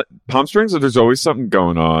 Palm Springs, there's always something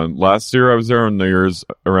going on. Last year, I was there on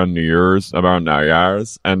around New Year's,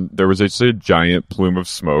 and there was actually a giant plume of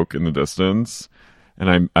smoke in the distance,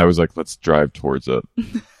 and I was like, let's drive towards it.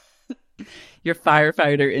 Your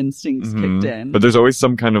firefighter instincts kicked in. But there's always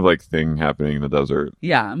some kind of like thing happening in the desert.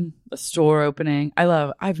 Yeah, a store opening.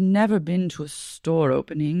 I've never been to a store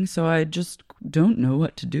opening, so I just don't know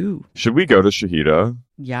what to do. Should we go to Shahida?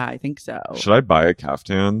 Yeah, I think so. Should I buy a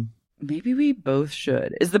kaftan? Maybe we both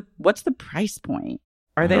should. What's the price point?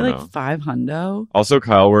 Are they like $500? Also,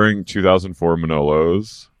 Kyle wearing 2004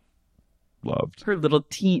 Manolos. Loved. Her little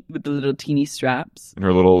with the little teeny straps. And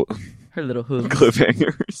her little hooves.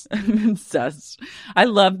 Cliffhangers. I'm obsessed. I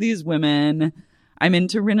love these women. I'm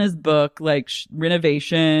into Rinna's book, like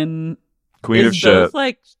Renovation. Queen of shit. Both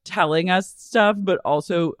like telling us stuff, but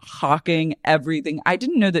also hawking everything. I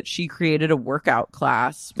didn't know that she created a workout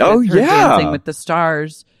class. With her Dancing with the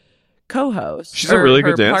Stars co-host. She's a really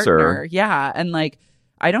good dancer. Partner. Yeah, and like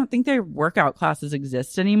I don't think their workout classes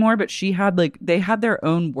exist anymore, but they had their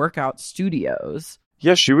own workout studios.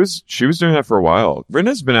 Yeah, she was doing that for a while.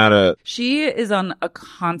 Rinna's been at it. She is on a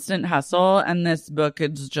constant hustle, and this book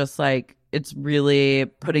is just like, it's really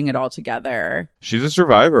putting it all together. She's a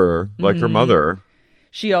survivor, like her mother.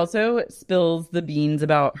 She also spills the beans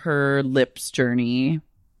about her lips journey,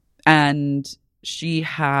 and she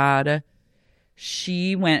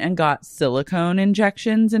went and got silicone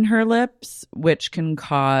injections in her lips, which can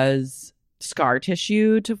cause scar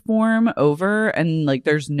tissue to form over, and like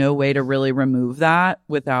there's no way to really remove that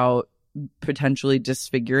without potentially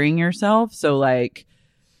disfiguring yourself. So like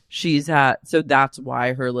so that's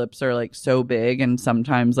why her lips are like so big and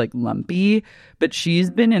sometimes like lumpy, but she's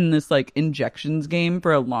been in this like injections game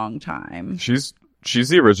for a long time. She's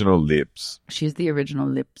the original Lips. She's the original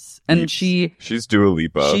Lips. And she's Dua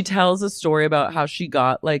Lipa. She tells a story about how she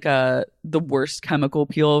got like the worst chemical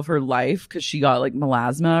peel of her life because she got like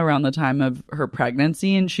melasma around the time of her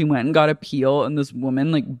pregnancy, and she went and got a peel, and this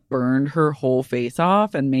woman like burned her whole face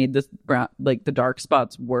off and made this brown, like the dark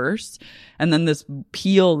spots worse. And then this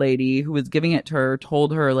peel lady who was giving it to her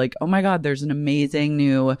told her like, oh my God, there's an amazing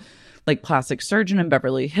new like plastic surgeon in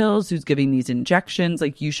Beverly Hills who's giving these injections.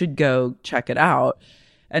 Like, you should go check it out.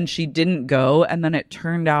 And she didn't go. And then it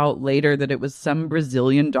turned out later that it was some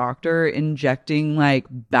Brazilian doctor injecting like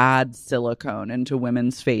bad silicone into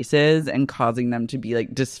women's faces and causing them to be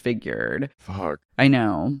like disfigured. Fuck. I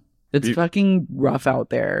know. It's fucking rough out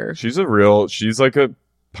there. She's like a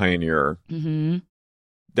pioneer. Mm-hmm.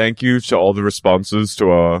 Thank you to all the responses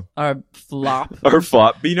to our flop. Our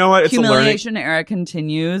flop. But you know what? It's Humiliation era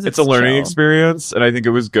continues. It's a learning experience. And I think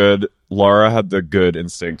it was good. Laura had the good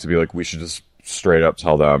instinct to be like, we should just straight up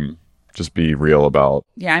tell them, just be real about.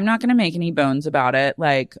 Yeah, I'm not going to make any bones about it.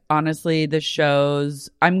 Like, honestly, the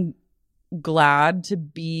shows, I'm glad to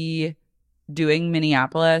be doing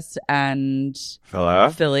Minneapolis and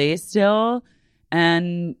Philly still.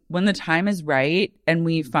 And when the time is right and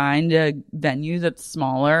we find a venue that's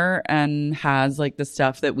smaller and has like the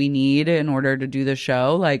stuff that we need in order to do the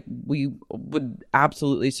show, like, we would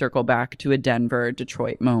absolutely circle back to a Denver,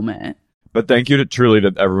 Detroit moment. But thank you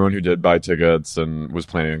to everyone who did buy tickets and was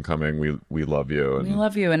planning on coming. We love you. And we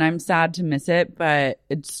love you, and I'm sad to miss it, but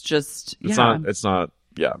it's just it's not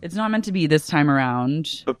meant to be this time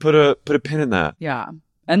around. But put a pin in that. Yeah.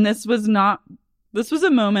 And this was a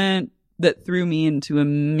moment that threw me into a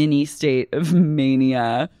mini state of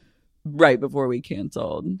mania right before we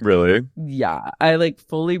canceled. Really? Yeah. I like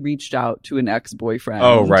fully reached out to an ex-boyfriend.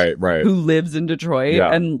 Oh, right. Who lives in Detroit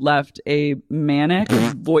and left a manic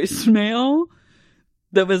voicemail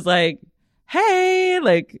that was like, hey,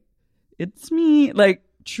 like, it's me. Like,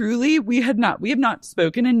 truly, we have not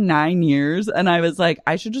spoken in 9 years. And I was like,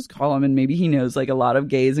 I should just call him, and maybe he knows like a lot of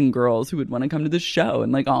gays and girls who would want to come to the show,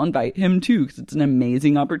 and like I'll invite him too, because it's an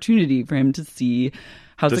amazing opportunity for him to see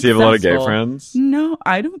how Does successful. he have a lot of gay friends? No,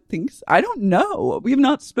 I don't think so. I don't know. We have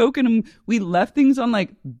not spoken. We left things on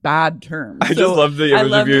like bad terms. I just love the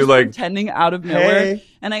image of you like pretending out of nowhere. Hey.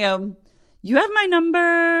 And I go, you have my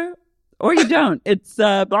number or you don't. It's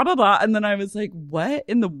blah, blah, blah. And then I was like, what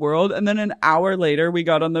in the world? And then an hour later we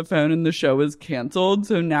got on the phone and the show was canceled.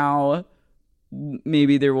 So now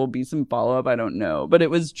maybe there will be some follow-up. I don't know. But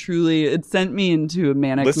it sent me into a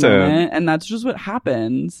manic moment. And that's just what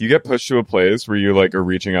happens. You get pushed to a place where you like are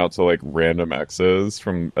reaching out to like random exes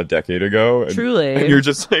from a decade ago. And, Truly. And you're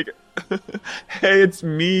just like, hey, it's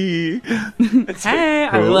me. It's hey,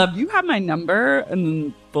 like, I love you. Have my number. And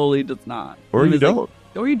then fully does not. Or you don't.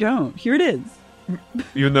 Or you don't. Here it is.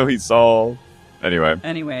 Even though he saw.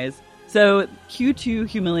 Anyways. So Q2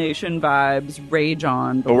 humiliation vibes rage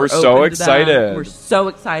on. But we're so excited. We're so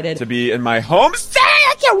excited to be in my home state.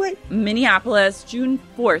 I can't wait. Minneapolis, June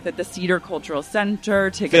 4th at the Cedar Cultural Center.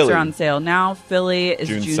 Tickets Philly. are on sale now. Philly is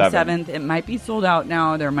June 7th. It might be sold out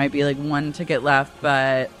now. There might be like one ticket left,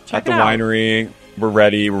 but check it out. At the winery. We're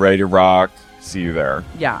ready. We're ready to rock. See you there.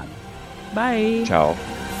 Yeah. Bye. Ciao.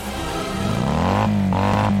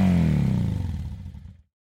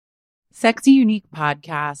 Sexy Unique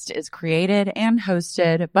Podcast is created and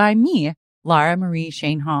hosted by me, Lara Marie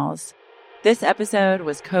Schoenhals. This episode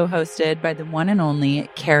was co-hosted by the one and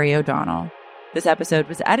only Carrie O'Donnell. This episode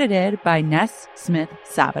was edited by Ness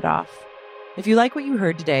Smith-Savadoff. If you like what you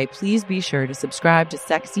heard today, please be sure to subscribe to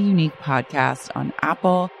Sexy Unique Podcast on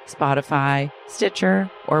Apple, Spotify,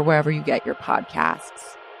 Stitcher, or wherever you get your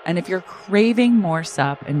podcasts. And if you're craving more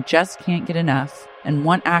sup and just can't get enough and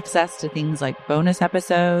want access to things like bonus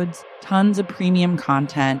episodes, tons of premium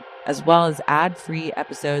content, as well as ad-free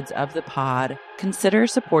episodes of the pod, consider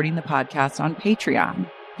supporting the podcast on Patreon.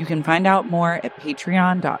 You can find out more at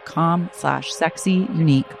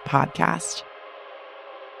patreon.com/sexyuniquepodcast.